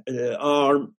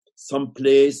arm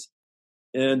someplace,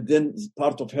 and then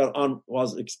part of her arm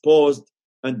was exposed,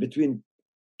 and between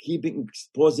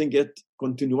exposing it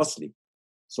continuously.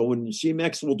 So when she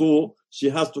makes wudu, she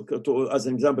has to as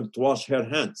an example, to wash her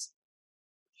hands.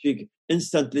 She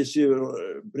instantly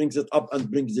brings it up and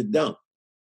brings it down.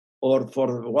 Or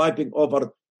for wiping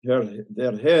over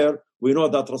their hair, we know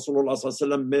that Rasulullah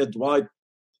ﷺ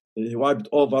he wiped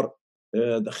over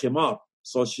the khimar,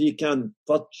 so she can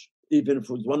touch even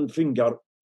with one finger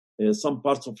some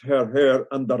parts of her hair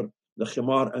under the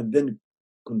khimar, and then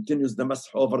continues the masah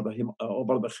over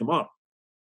the khimar.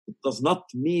 It does not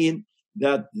mean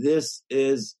that this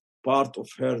is part of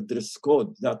her dress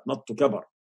code, that not to cover.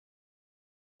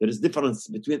 There is difference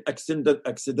between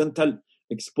accidental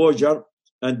exposure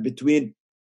and between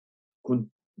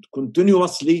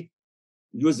continuously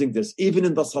using this. Even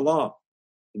in the salah.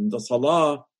 In the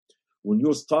salah, when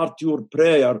you start your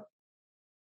prayer,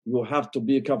 you have to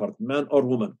be covered, man or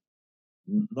woman.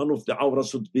 None of the awrah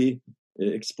should be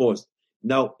exposed.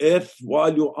 Now, if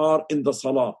while you are in the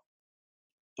salah,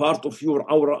 part of your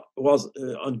awrah was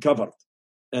uncovered,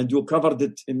 and you covered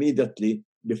it immediately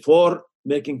before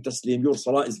making taslim, your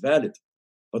salah is valid.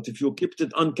 But if you kept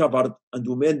it uncovered and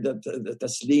you made the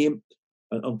taslim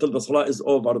until the salah is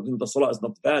over, then the salah is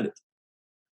not valid.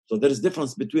 So there is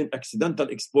difference between accidental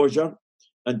exposure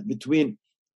and between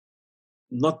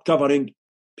not covering,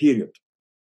 period.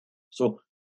 So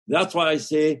that's why I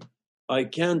say I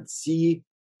can't see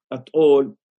at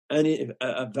all any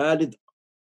a valid,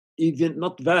 even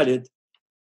not valid,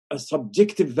 a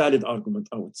subjective valid argument,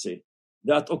 I would say.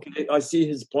 That, okay, I see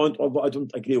his point, although I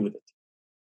don't agree with it.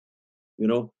 You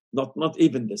know, not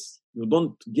even this. You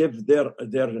don't give their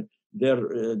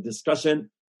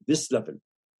discussion this level.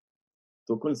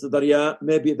 To consider,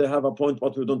 maybe they have a point,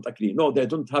 but we don't agree. No, they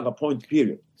don't have a point,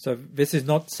 period. So this is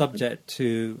not subject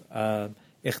to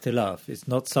ikhtilaf. It's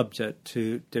not subject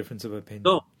to difference of opinion.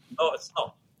 No, it's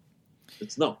not.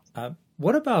 It's not.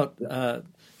 What about?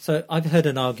 So I've heard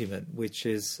an argument which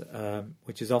is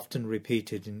often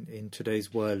repeated in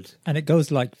today's world, and it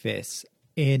goes like this: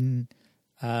 in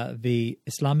the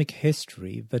Islamic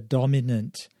history, the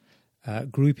dominant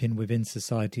grouping within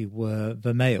society were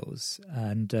the males,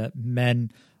 and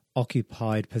men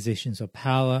occupied positions of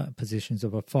power, positions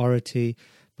of authority,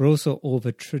 but also all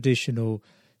the traditional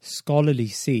scholarly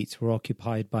seats were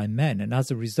occupied by men. And as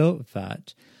a result of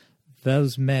that,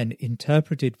 those men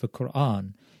interpreted the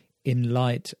Quran in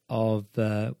light of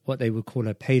what they would call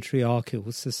a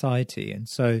patriarchal society. And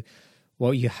so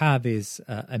what you have is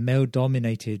a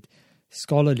male-dominated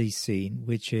scholarly scene,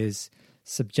 which is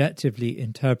subjectively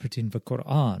interpreting the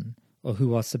Quran, or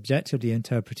who are subjectively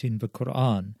interpreting the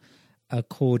Quran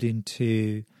according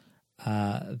to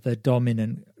the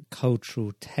dominant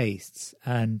cultural tastes.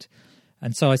 And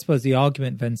so I suppose the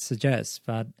argument then suggests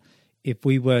that if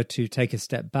we were to take a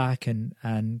step back and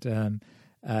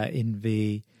in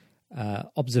the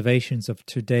observations of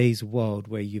today's world,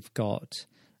 where you've got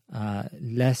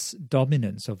less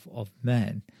dominance of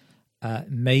men,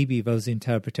 maybe those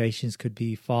interpretations could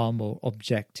be far more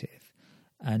objective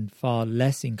and far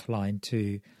less inclined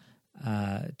to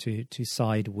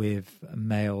side with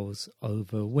males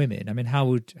over women. I mean, how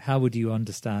would you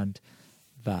understand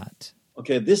that?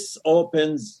 Okay, this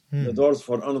opens the doors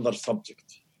for another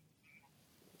subject.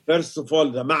 First of all,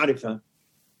 the ma'rifah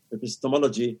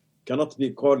epistemology cannot be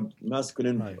called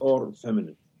masculine or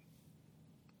feminine.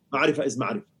 Ma'rifah is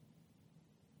ma'rifah.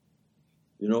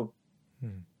 You know,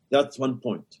 that's one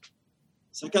point.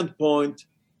 Second point,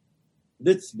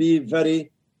 let's be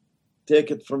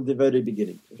take it from the very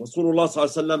beginning. Rasulullah sallallahu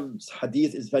alaihi wasallam's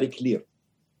hadith is very clear.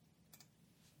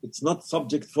 It's not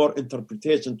subject for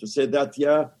interpretation to say that,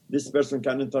 yeah, this person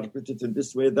can interpret it in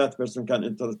this way, that person can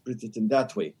interpret it in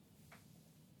that way.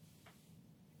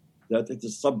 That it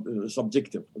is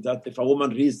subjective. That if a woman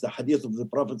reads the hadith of the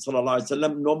Prophet sallallahu alaihi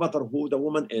wasallam, no matter who the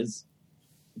woman is,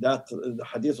 that the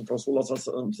hadith of Rasulullah sallallahu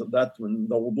alaihi wasallam, that when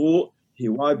the wudu, he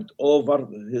wiped over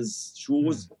his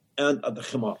shoes and at the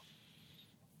khimar.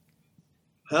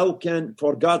 How can,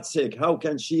 for God's sake, how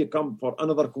can she come for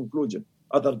another conclusion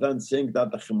other than saying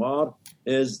that the khimar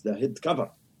is the head cover?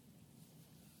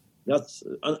 That's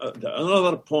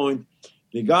another point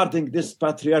regarding this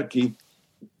patriarchy.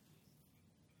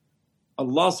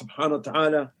 Allah subhanahu wa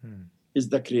ta'ala is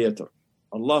the creator.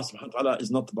 Allah subhanahu wa ta'ala is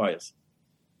not biased.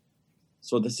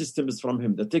 So the system is from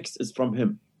him. The text is from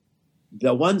him.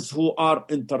 The ones who are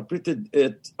interpreted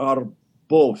it are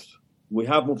both. We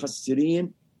have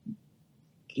mufassirin,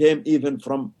 came even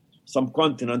from some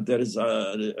continent. There is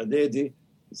a lady,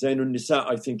 Zainun Nisa,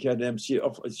 I think her name, she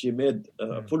made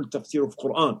a full tafsir of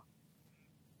Quran.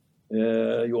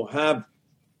 You have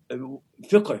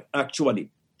fiqh, actually.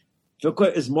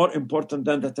 Fiqh is more important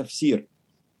than the tafsir.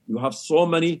 You have so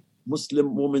many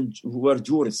Muslim women who were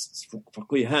jurists,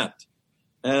 faqihat.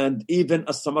 And even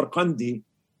as-Samarkandi,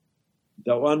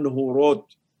 the one who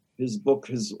wrote his book,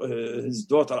 his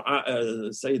daughter,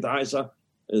 Sayyid Aisha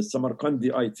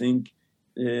Samarkandi, I think,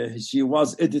 she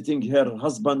was editing her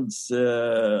husband's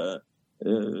Hanafi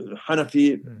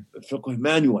fiqh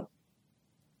manual.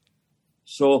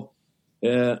 So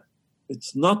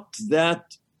it's not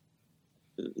that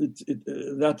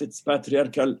it's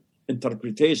patriarchal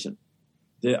interpretation.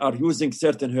 They are using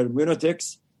certain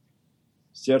hermeneutics,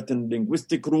 certain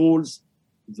linguistic rules.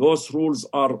 Those rules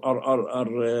are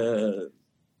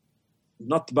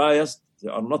not biased. They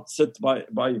are not set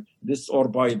by this or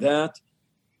by that.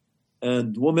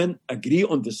 And women agree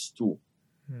on this too.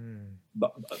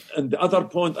 But, and the other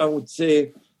point I would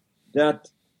say that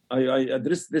I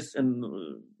addressed this in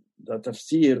the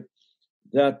tafsir,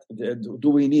 that do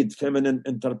we need feminine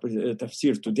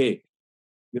tafsir today?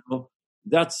 You know,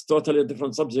 that's totally a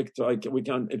different subject. We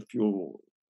can, if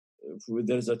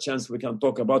there's a chance, we can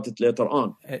talk about it later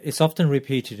on. It's often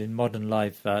repeated in modern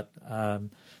life that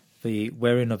the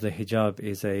wearing of the hijab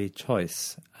is a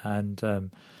choice,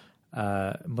 and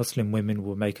Muslim women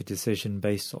will make a decision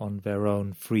based on their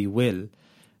own free will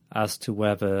as to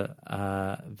whether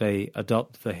they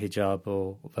adopt the hijab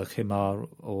or the khimar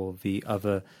or the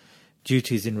other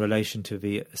duties in relation to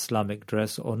the Islamic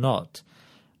dress or not.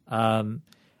 And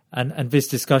this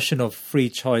discussion of free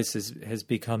choice has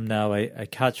become now a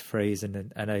catchphrase,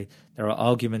 and there are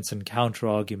arguments and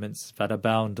counter-arguments that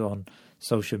abound on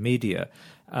social media.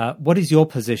 What is your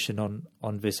position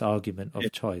on this argument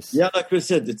of choice? Yeah, like we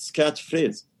said, it's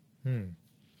catchphrase.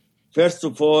 First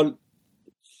of all,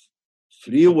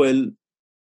 free will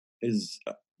is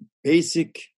a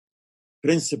basic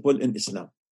principle in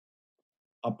Islam.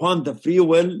 Upon the free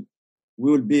will,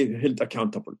 we will be held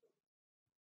accountable.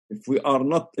 If we are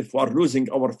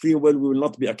losing our free will, we will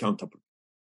not be accountable.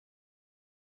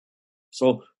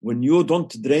 So when you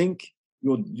don't drink,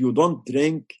 you don't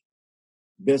drink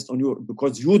based on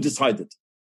because you decided.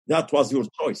 That was your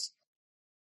choice.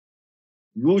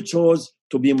 You chose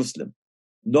to be Muslim.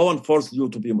 No one forced you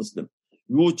to be Muslim.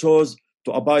 You chose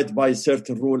to abide by a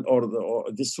certain rule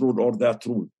or this rule or that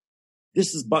rule.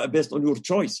 This is based on your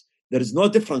choice. There is no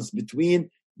difference between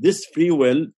this free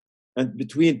will and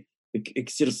between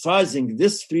exercising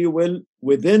this free will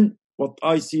within but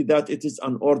I see that it is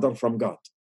an order from God.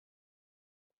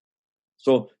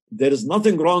 So there is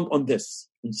nothing wrong on this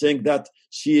in saying that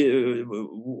she,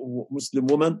 Muslim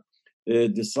woman,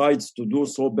 decides to do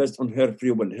so based on her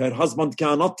free will. Her husband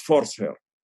cannot force her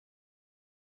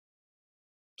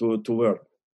to wear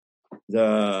the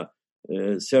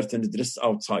certain dress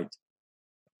outside.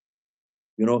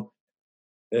 You know,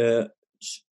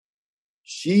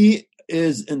 she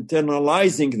is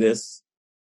internalizing this.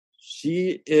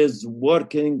 She is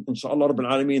working, inshallah Rabbil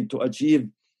Alameen, to achieve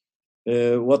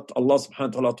what Allah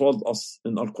subhanahu wa ta'ala told us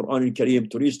in Al-Quran al-Kareem,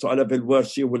 to reach to a level where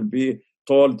she will be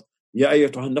told, يا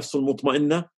أيتها النفس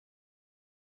المطمئنة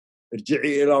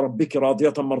ارجعي إلى ربك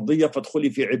راضية مرضية فادخلي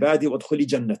في عبادي وادخلي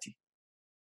جنتي.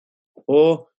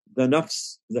 Oh, the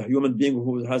nafs, the human being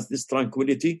who has this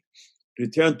tranquility,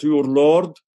 return to your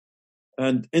Lord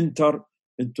and enter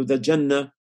into the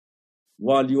Jannah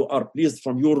while you are pleased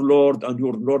from your Lord and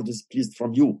your Lord is pleased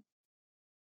from you.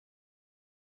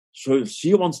 So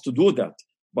she wants to do that,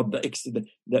 but the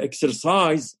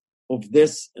exercise of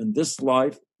this in this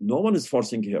life, no one is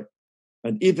forcing her.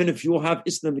 And even if you have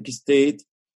Islamic State,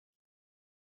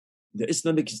 the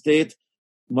Islamic State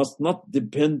must not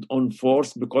depend on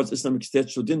force, because Islamic State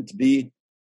shouldn't be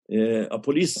a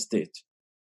police state,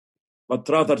 but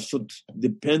rather should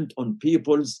depend on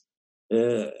people's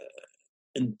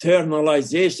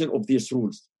internalization of these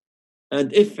rules.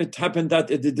 And if it happened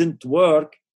that it didn't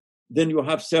work, then you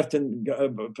have certain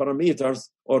parameters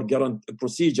or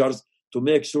procedures to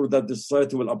make sure that the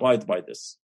society will abide by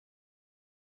this.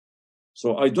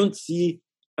 So I don't see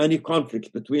any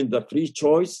conflict between the free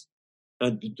choice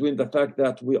and between the fact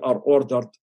that we are ordered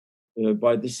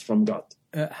by this from God.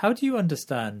 How do you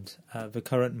understand the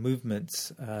current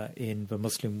movements in the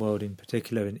Muslim world, in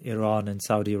particular in Iran and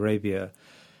Saudi Arabia,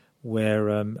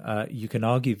 where you can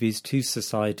argue these two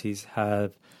societies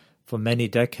have, for many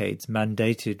decades,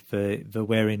 mandated the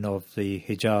wearing of the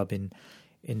hijab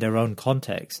in their own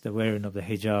context, the wearing of the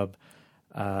hijab,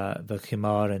 the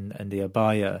khimar and the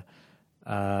abaya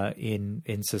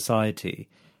in society.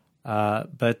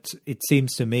 But it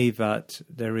seems to me that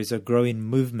there is a growing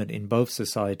movement in both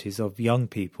societies of young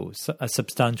people, a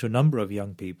substantial number of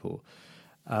young people,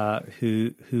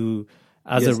 who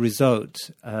as a result,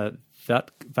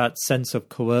 that sense of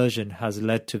coercion has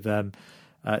led to them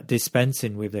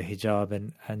dispensing with the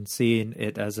hijab and seeing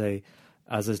it as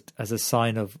a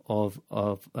sign of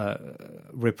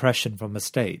repression from a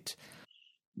state.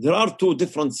 There are two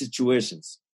different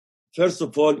situations. First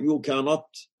of all, you cannot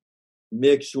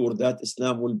make sure that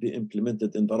Islam will be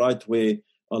implemented in the right way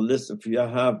unless if you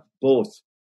have both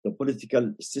the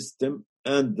political system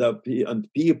and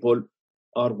people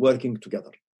are working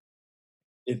together.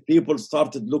 If people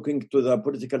started looking to the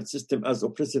political system as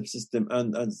oppressive system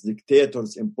and as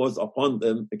dictators impose upon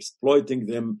them, exploiting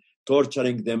them,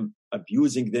 torturing them,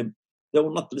 abusing them, they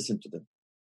will not listen to them.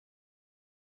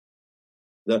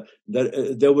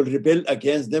 They will rebel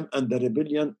against them, and the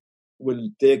rebellion will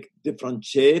take different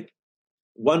shape.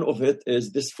 One of it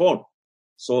is this form.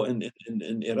 So in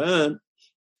Iran,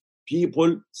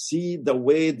 people see the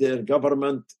way their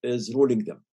government is ruling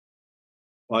them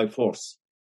by force.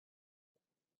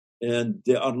 And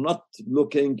they are not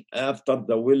looking after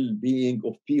the well-being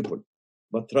of people,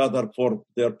 but rather for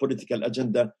their political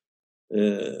agenda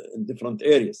in different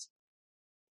areas.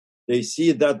 They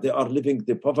see that they are living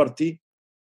the poverty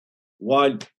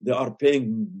while they are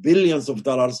paying billions of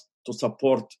dollars to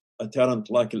support a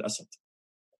tyrant like Al-Assad.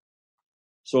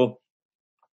 So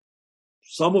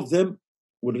some of them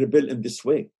will rebel in this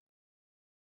way.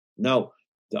 Now,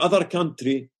 the other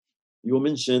country you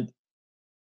mentioned,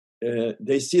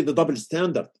 they see the double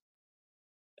standard.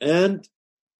 And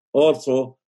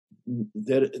also,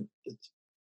 their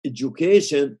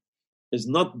education is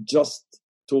not just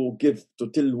to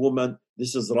tell women,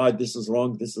 this is right, this is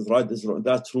wrong, this is right, this is wrong,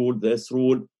 that's rule, this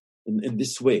rule, in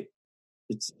this way.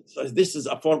 This is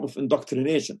a form of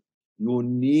indoctrination. You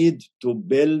need to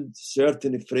build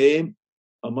certain frame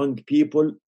among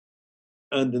people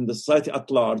and in the society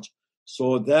at large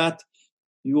so that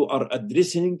you are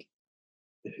addressing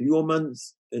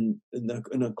humans in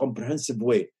a comprehensive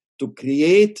way, to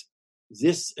create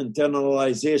this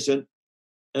internalization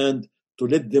and to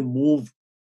let them move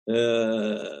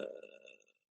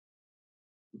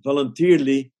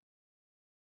voluntarily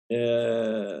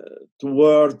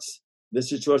towards the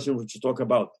situation which you talk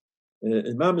about.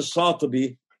 Imam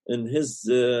al-Shatibi, in his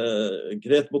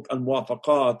great book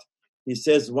Al-Muwafaqat, he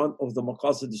says one of the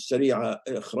maqasid al-sharia,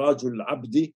 إخراج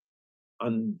العبد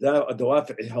عن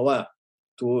دوافع الهوى,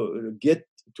 to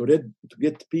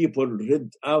get people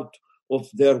rid out of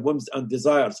their whims and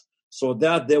desires, so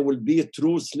that they will be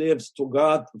true slaves to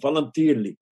God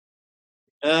voluntarily,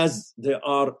 as they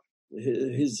are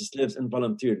his slaves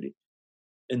involuntarily.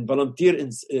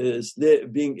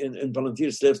 Being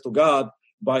involuntary slaves to God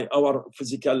by our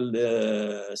physical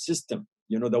system.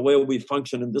 You know, the way we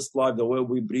function in this life, the way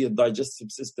we breathe,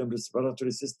 digestive system,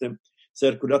 respiratory system,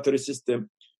 circulatory system.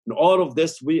 And all of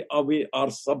this, we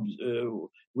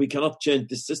cannot change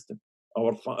this system.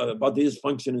 Our body is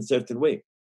functioning in a certain way.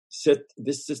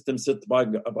 This system set by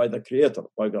the Creator,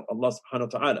 by Allah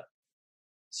subhanahu wa ta'ala.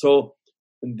 So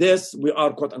in this, we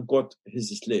are quote unquote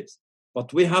his slaves.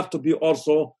 But we have to be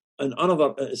also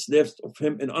slaves of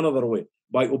him in another way,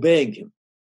 by obeying him.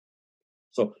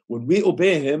 So when we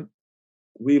obey him,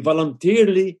 we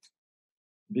voluntarily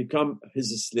become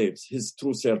his slaves, his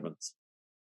true servants.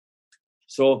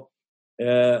 So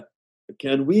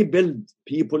can we build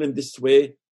people in this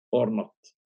way or not?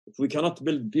 If we cannot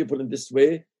build people in this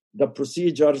way, the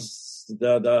procedures,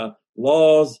 the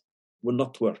laws will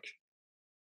not work.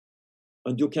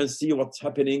 And you can see what's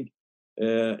happening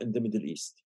in the Middle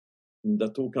East, in the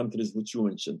two countries which you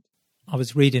mentioned. I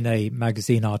was reading a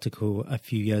magazine article a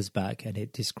few years back, and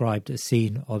it described a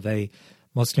scene of a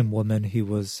Muslim woman who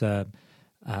was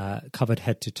covered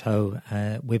head to toe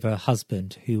with her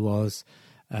husband, who was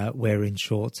wearing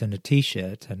shorts and a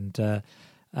T-shirt. And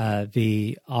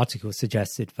the article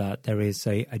suggested that there is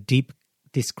a deep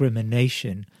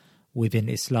discrimination within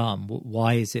Islam.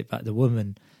 Why is it that the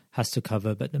woman has to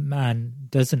cover, but the man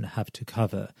doesn't have to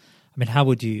cover? I mean, how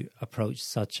would you approach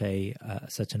such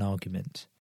an argument?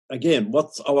 Again,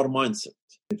 what's our mindset?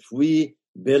 If we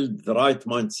build the right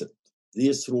mindset,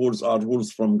 these rules are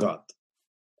rules from God.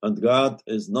 And God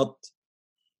is not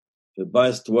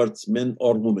biased towards men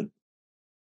or women.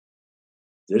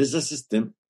 There is a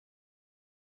system.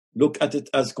 Look at it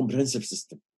as a comprehensive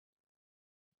system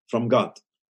from God.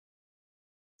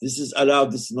 This is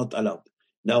allowed, this is not allowed.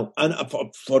 Now, and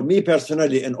for me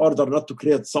personally, in order not to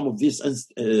create some of these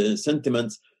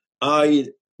sentiments, I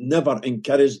never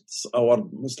encouraged our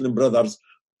Muslim brothers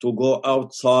to go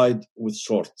outside with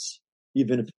shorts,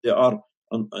 even if they are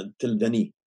until the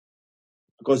knee.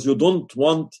 Because you don't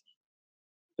want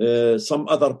some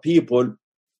other people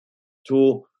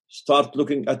to start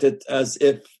looking at it as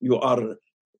if you are,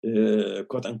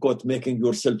 quote unquote, making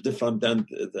yourself different than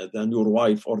your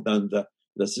wife or than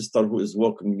the sister who is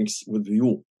walking next with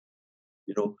you,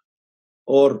 you know,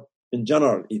 or in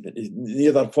general, even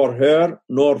neither for her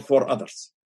nor for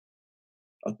others.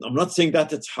 I'm not saying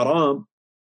that it's haram,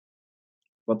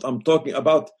 but I'm talking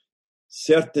about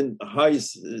certain high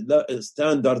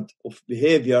standard of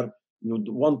behavior. You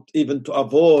want even to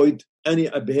avoid any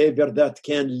behavior that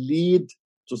can lead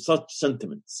to such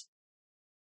sentiments.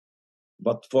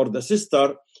 But for the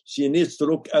sister, she needs to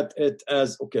look at it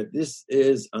as, okay, this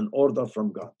is an order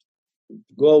from God.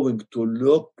 Going to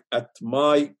look at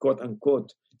my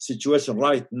quote-unquote situation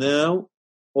right now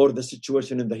or the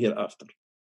situation in the hereafter.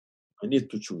 I need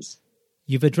to choose.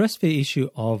 You've addressed the issue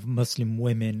of Muslim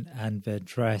women and their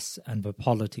dress and the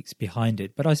politics behind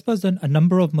it. But I suppose a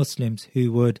number of Muslims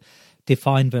who would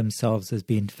define themselves as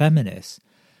being feminists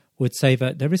would say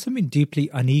that there is something deeply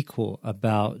unequal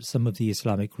about some of the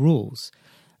Islamic rules.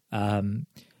 And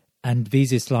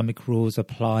these Islamic rules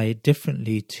apply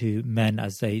differently to men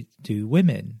as they do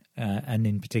women. And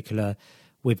in particular,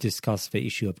 we've discussed the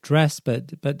issue of dress,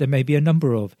 but there may be a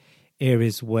number of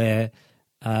areas where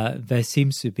there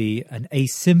seems to be an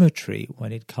asymmetry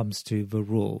when it comes to the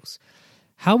rules.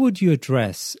 How would you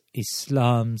address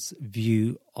Islam's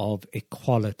view of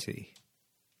equality?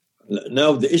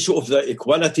 Now, the issue of the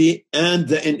equality and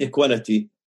the inequality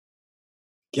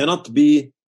cannot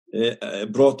be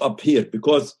brought up here,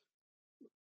 because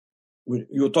when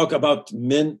you talk about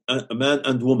man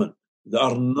and woman, they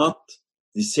are not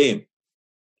the same.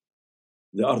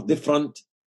 They are different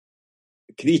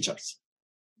creatures.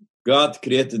 God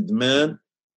created man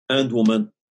and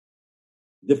woman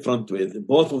different ways.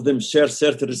 Both of them share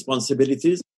certain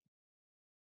responsibilities,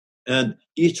 and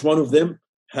each one of them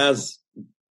has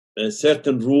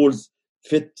certain rules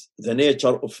fit the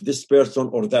nature of this person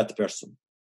or that person.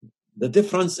 The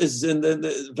difference is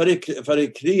very, very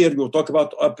clear. You talk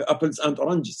about apples and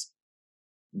oranges.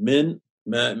 Man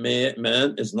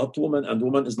is not woman, and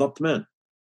woman is not man.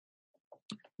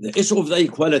 The issue of the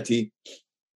equality,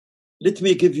 let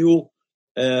me give you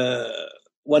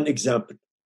one example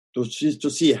to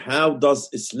see how does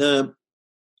Islam,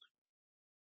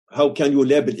 how can you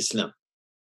label Islam?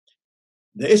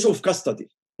 The issue of custody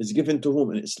is given to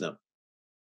whom in Islam?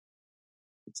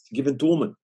 It's given to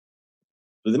women,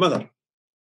 to the mother.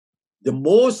 The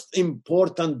most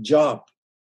important job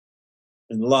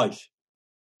in life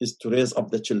is to raise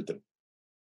up the children.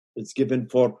 It's given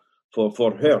for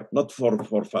her, not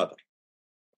for father.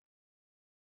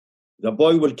 The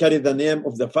boy will carry the name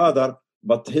of the father,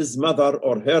 but his mother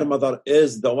or her mother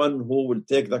is the one who will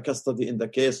take the custody in the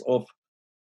case of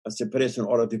a separation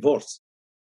or a divorce.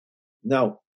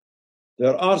 Now,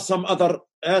 there are some other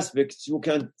aspects you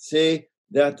can say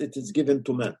that it is given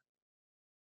to man.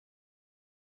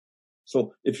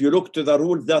 So if you look to the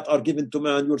rules that are given to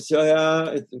man, you'll say,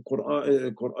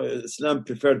 Islam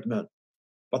preferred man.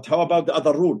 But how about the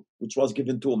other rule, which was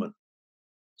given to women?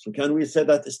 So can we say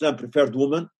that Islam preferred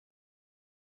women?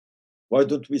 Why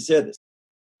don't we say this?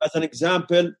 As an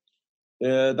example,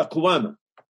 the qawama,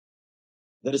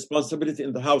 the responsibility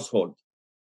in the household,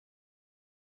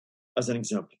 as an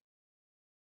example.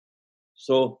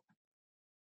 So,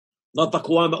 not the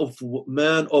qawama of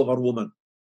man over woman,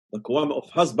 the qawama of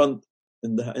husband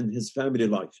in his family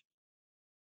life.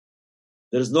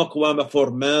 There is no qawama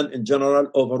for man in general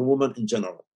over woman in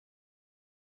general.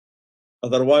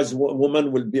 Otherwise,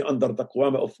 woman will be under the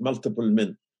qawama of multiple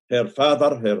men. Her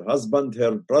father, her husband,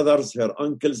 her brothers, her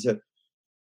uncles, at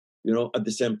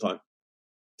the same time.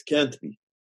 It can't be.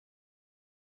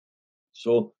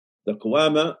 So the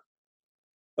qawama,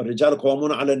 الرجال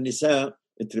قوامون على النساء,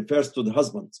 it refers to the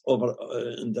husbands over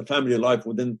in the family life,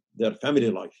 within their family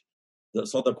life.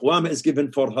 So the qawama is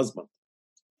given for husband,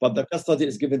 but the custody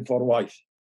is given for wife.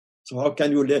 So how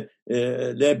can you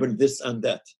label this and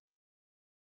that?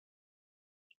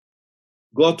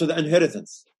 Go to the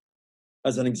inheritance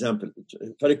as an example,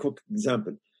 a very quick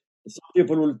example. Some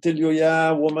people will tell you,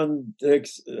 woman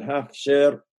takes half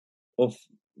share of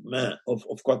man, of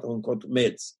quote unquote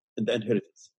males in the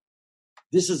inheritance.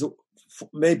 This is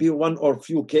maybe one or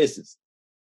few cases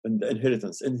in the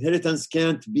inheritance. Inheritance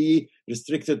can't be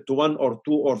restricted to 1 or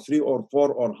 2 or 3 or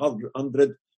 4 or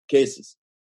 100 cases.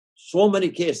 So many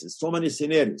cases, so many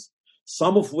scenarios,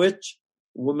 some of which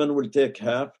women will take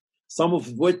half, some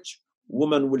of which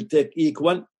women will take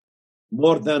equal,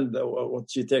 more than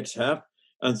what she takes half,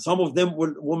 and some of them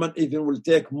women even will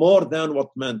take more than what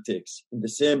man takes in the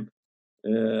same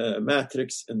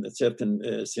matrix in a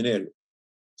certain scenario.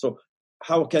 So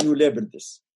how can you label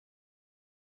this?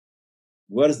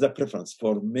 Where is the preference,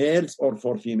 for males or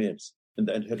for females in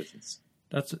the inheritance?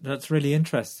 That's really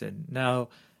interesting. Now,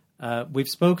 we've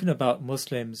spoken about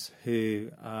Muslims who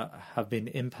have been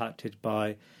impacted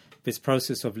by this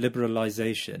process of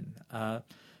liberalization.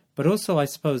 But also, I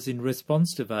suppose, in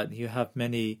response to that, you have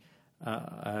many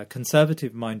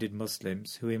conservative-minded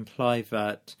Muslims who imply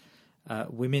that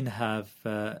women have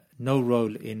no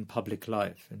role in public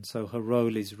life. And so her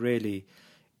role is really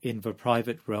in the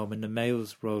private realm and the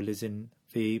male's role is in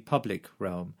the public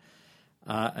realm.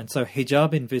 And so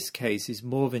hijab in this case is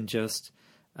more than just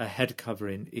a head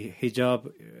covering.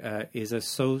 Hijab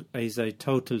is a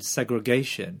total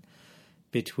segregation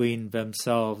between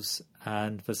themselves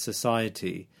and the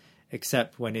society,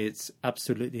 except when it's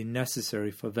absolutely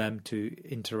necessary for them to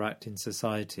interact in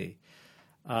society.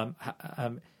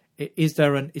 Is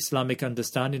there an Islamic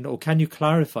understanding, or can you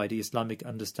clarify the Islamic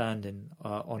understanding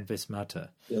on this matter?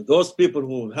 Yeah, those people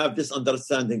who have this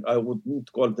understanding, I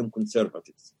wouldn't call them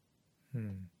conservatives.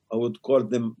 I would call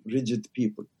them rigid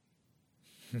people.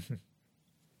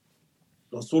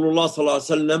 Rasulullah sallallahu alaihi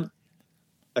wasallam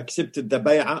accepted the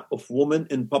bay'ah of women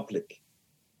in public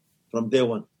from day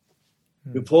one.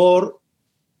 Before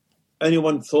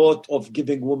anyone thought of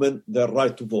giving women their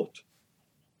right to vote.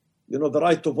 The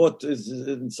right to vote is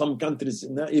in some countries,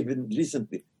 not even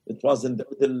recently. It was in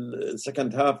the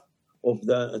second half of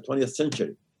the 20th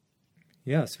century.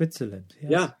 Yeah, Switzerland.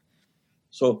 Yes. Yeah.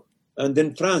 So, and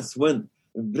in France, in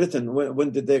Britain,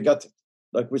 when did they get it?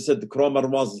 Like we said, Cromer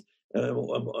was in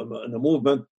a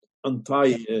movement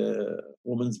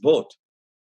anti-women's vote.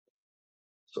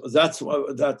 So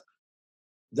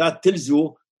that tells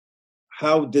you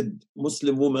how did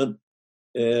Muslim women,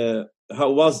 how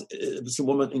was Muslim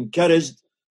woman encouraged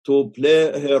to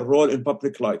play her role in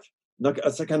public life. Now,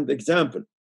 a second example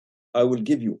I will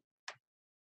give you.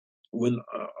 When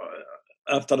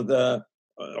after the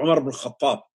Umar ibn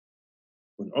Khattab,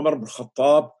 when Umar ibn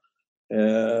Khattab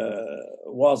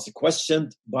was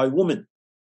questioned by a woman,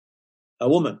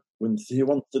 when he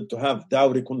wanted to have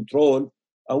dowry control,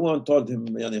 a woman told him,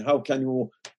 how can you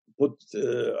put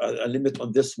a limit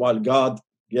on this while God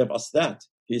gave us that?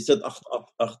 He said,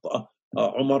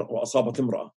 Umar wa asabat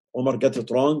imra'a. Umar get it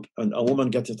wrong and a woman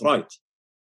get it right.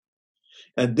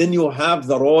 And then you have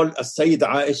the role as Sayyida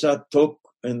Aisha took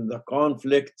in the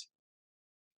conflict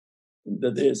in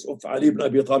the days of Ali ibn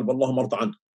Abi Talib, Allahumma arda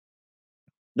anhu.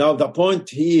 Now the point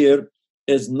here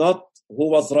is not who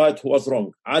was right, who was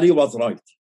wrong. Ali was right.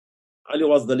 Ali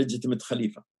was the legitimate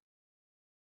Khalifa.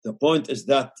 The point is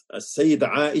that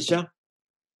Sayyida Aisha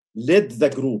led the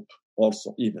group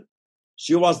also even.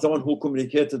 She was the one who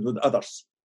communicated with others.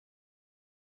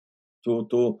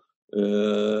 That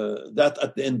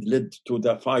at the end led to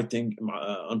the fighting,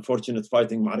 unfortunate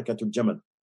fighting, Ma'arakatul Jamal.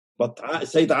 But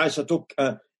Sayyida Aisha took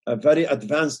a very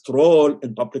advanced role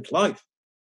in public life.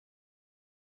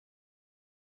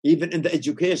 Even in the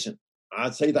education.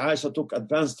 Sayyida Aisha took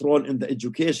advanced role in the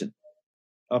education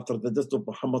after the death of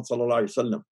Muhammad sallallahu alaihi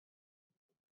wasallam.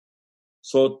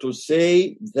 So to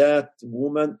say that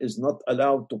woman is not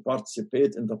allowed to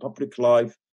participate in the public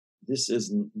life, this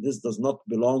does not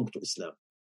belong to Islam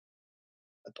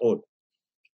at all.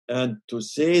 And to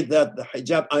say that the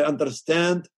hijab, I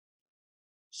understand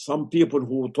some people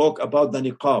who talk about the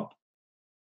niqab,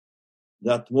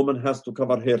 that woman has to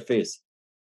cover her face,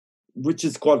 which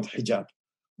is called hijab.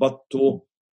 But to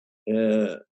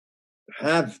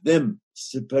have them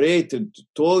separated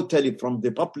totally from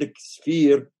the public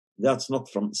sphere, that's not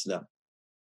from Islam.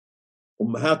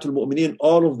 Ummahatul Mu'mineen,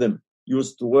 all of them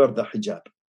used to wear the hijab,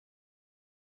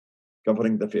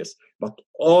 covering the face. But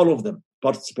all of them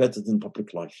participated in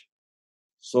public life.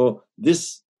 So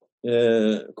this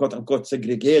quote-unquote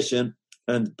segregation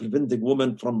and preventing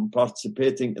women from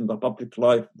participating in the public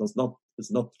life is not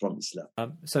from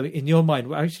Islam. So in your mind,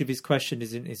 well, actually this question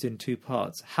is in two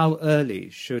parts. How early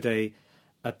should a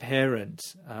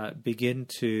parent begin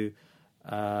to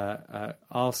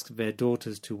ask their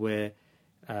daughters to wear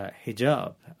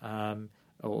hijab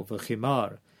or the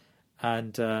khimar?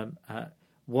 And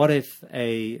what if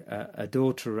a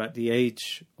daughter at the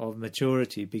age of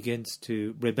maturity begins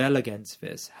to rebel against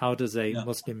this? How does a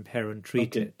Muslim parent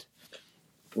treat it?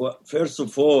 Well, first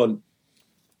of all,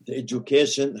 the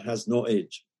education has no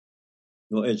age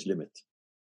limit.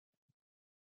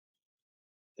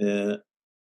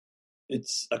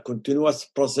 It's a continuous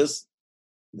process.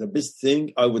 The best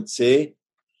thing I would say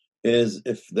is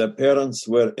if the parents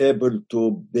were able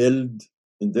to build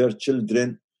in their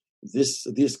children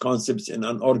these concepts in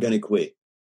an organic way,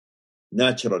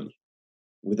 naturally,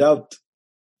 without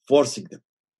forcing them.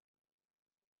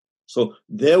 So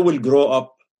they will grow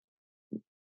up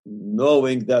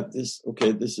knowing that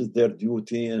this is their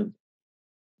duty and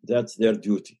that's their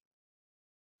duty,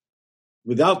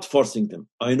 without forcing them.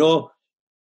 I know,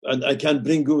 and I can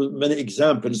bring you many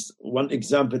examples. One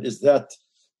example is that,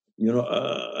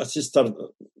 a sister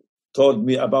told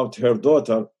me about her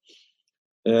daughter.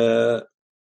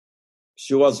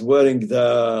 She was wearing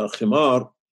the khimar,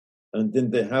 and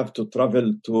then they have to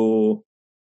travel to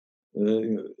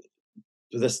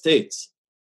the States.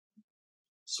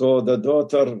 So her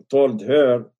daughter told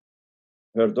her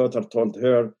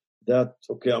that,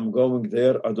 okay, I'm going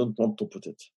there, I don't want to put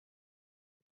it.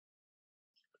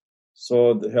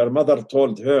 So her mother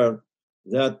told her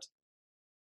that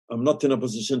I'm not in a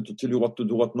position to tell you what to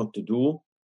do, what not to do.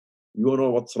 You know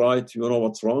what's right, you know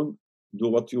what's wrong. Do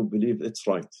what you believe it's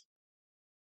right.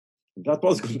 That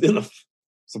was good enough.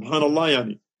 Subhanallah,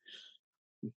 yani.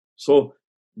 So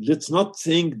let's not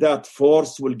think that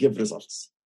force will give results.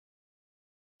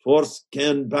 Force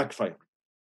can backfire.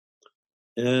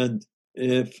 And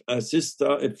if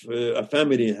a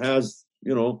family has,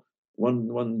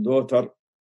 one daughter,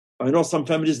 I know some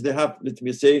families, they have, let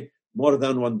me say, more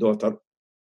than one daughter.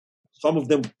 Some of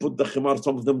them put the khimar,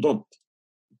 some of them don't.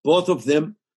 Both of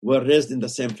them were raised in the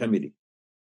same family.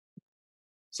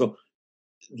 So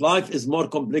life is more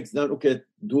complex than, okay,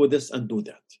 do this and do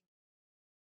that.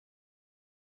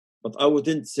 But I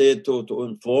wouldn't say to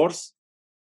enforce.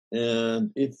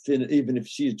 And even if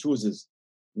she chooses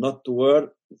not to wear,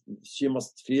 she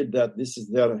must feel that this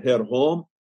is her home,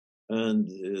 and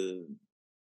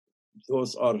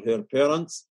those are her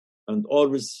parents, and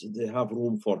always they have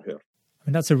room for her.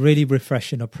 And that's a really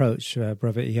refreshing approach,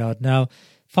 Brother Iyad. Now,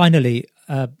 finally,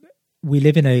 we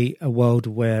live in a world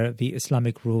where the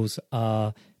Islamic rules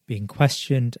are being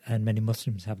questioned, and many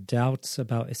Muslims have doubts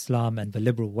about Islam, and the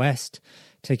liberal West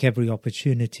take every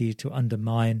opportunity to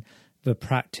undermine the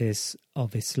practice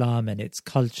of Islam and its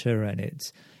culture and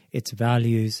its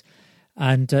values.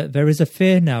 And there is a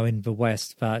fear now in the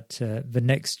West that the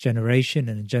next generation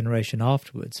and the generation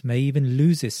afterwards may even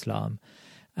lose Islam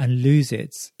and lose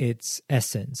its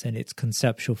essence and its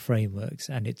conceptual frameworks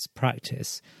and its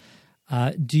practice.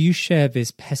 Do you share this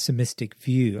pessimistic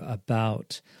view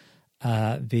about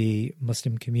the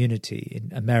Muslim community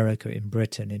in America, in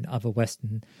Britain, in other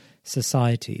Western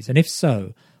societies? And if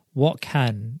so, what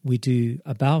can we do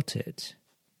about it?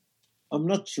 I'm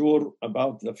not sure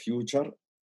about the future.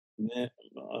 I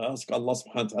ask Allah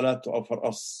subhanahu wa ta'ala to offer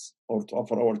us or to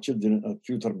offer our children a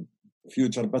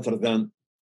future better than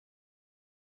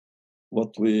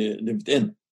what we lived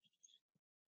in.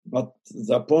 But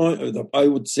the point, I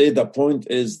would say the point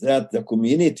is that the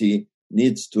community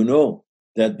needs to know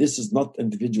that this is not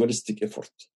individualistic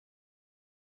effort.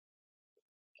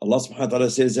 Allah subhanahu wa ta'ala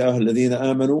says, يا أيها الذين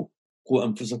آمنوا قوا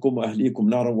أنفسكم وأهليكم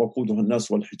نارا وقودها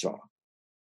الناس والحجارة,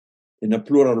 in a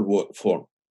plural form.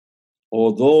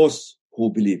 Or those who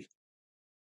believe.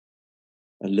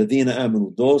 الذين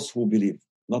آمنوا, those who believe,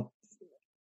 not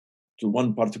to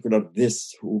one particular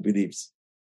this who believes.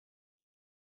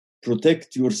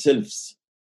 Protect yourselves,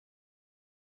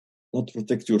 not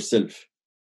protect yourself.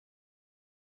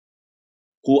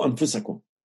 قوا أنفسكم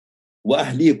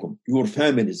وأهليكم, your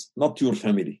families, not your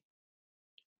family.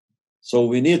 So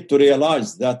we need to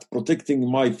realize that protecting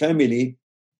my family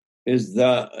is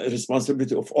the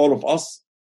responsibility of all of us.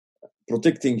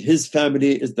 Protecting his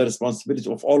family is the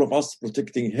responsibility of all of us.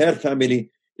 Protecting her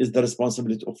family is the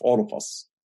responsibility of all of us.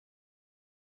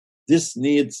 This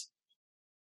needs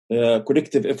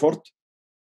collective effort,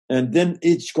 and then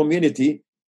each community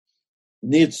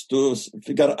needs to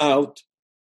figure out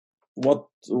what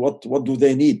do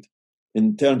they need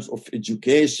in terms of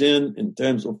education, in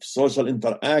terms of social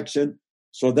interaction,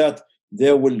 so that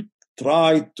they will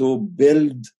try to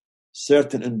build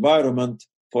certain environment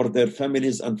for their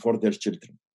families and for their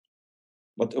children.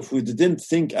 But if we didn't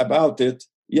think about it,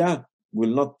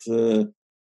 we'll not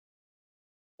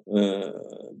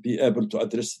be able to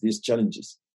address these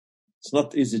challenges. It's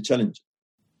not easy challenge.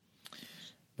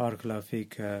 Barakallah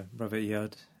feek, Brother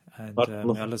Iyad, and may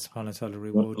Allah subhanahu wa ta'ala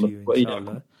reward you,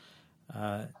 inshallah.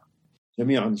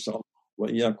 جميعا إن شاء الله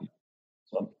وإياكم.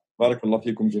 بارك الله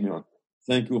فيكم جميعا.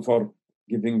 Thank you for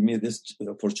giving me this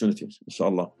opportunity,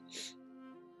 inshallah.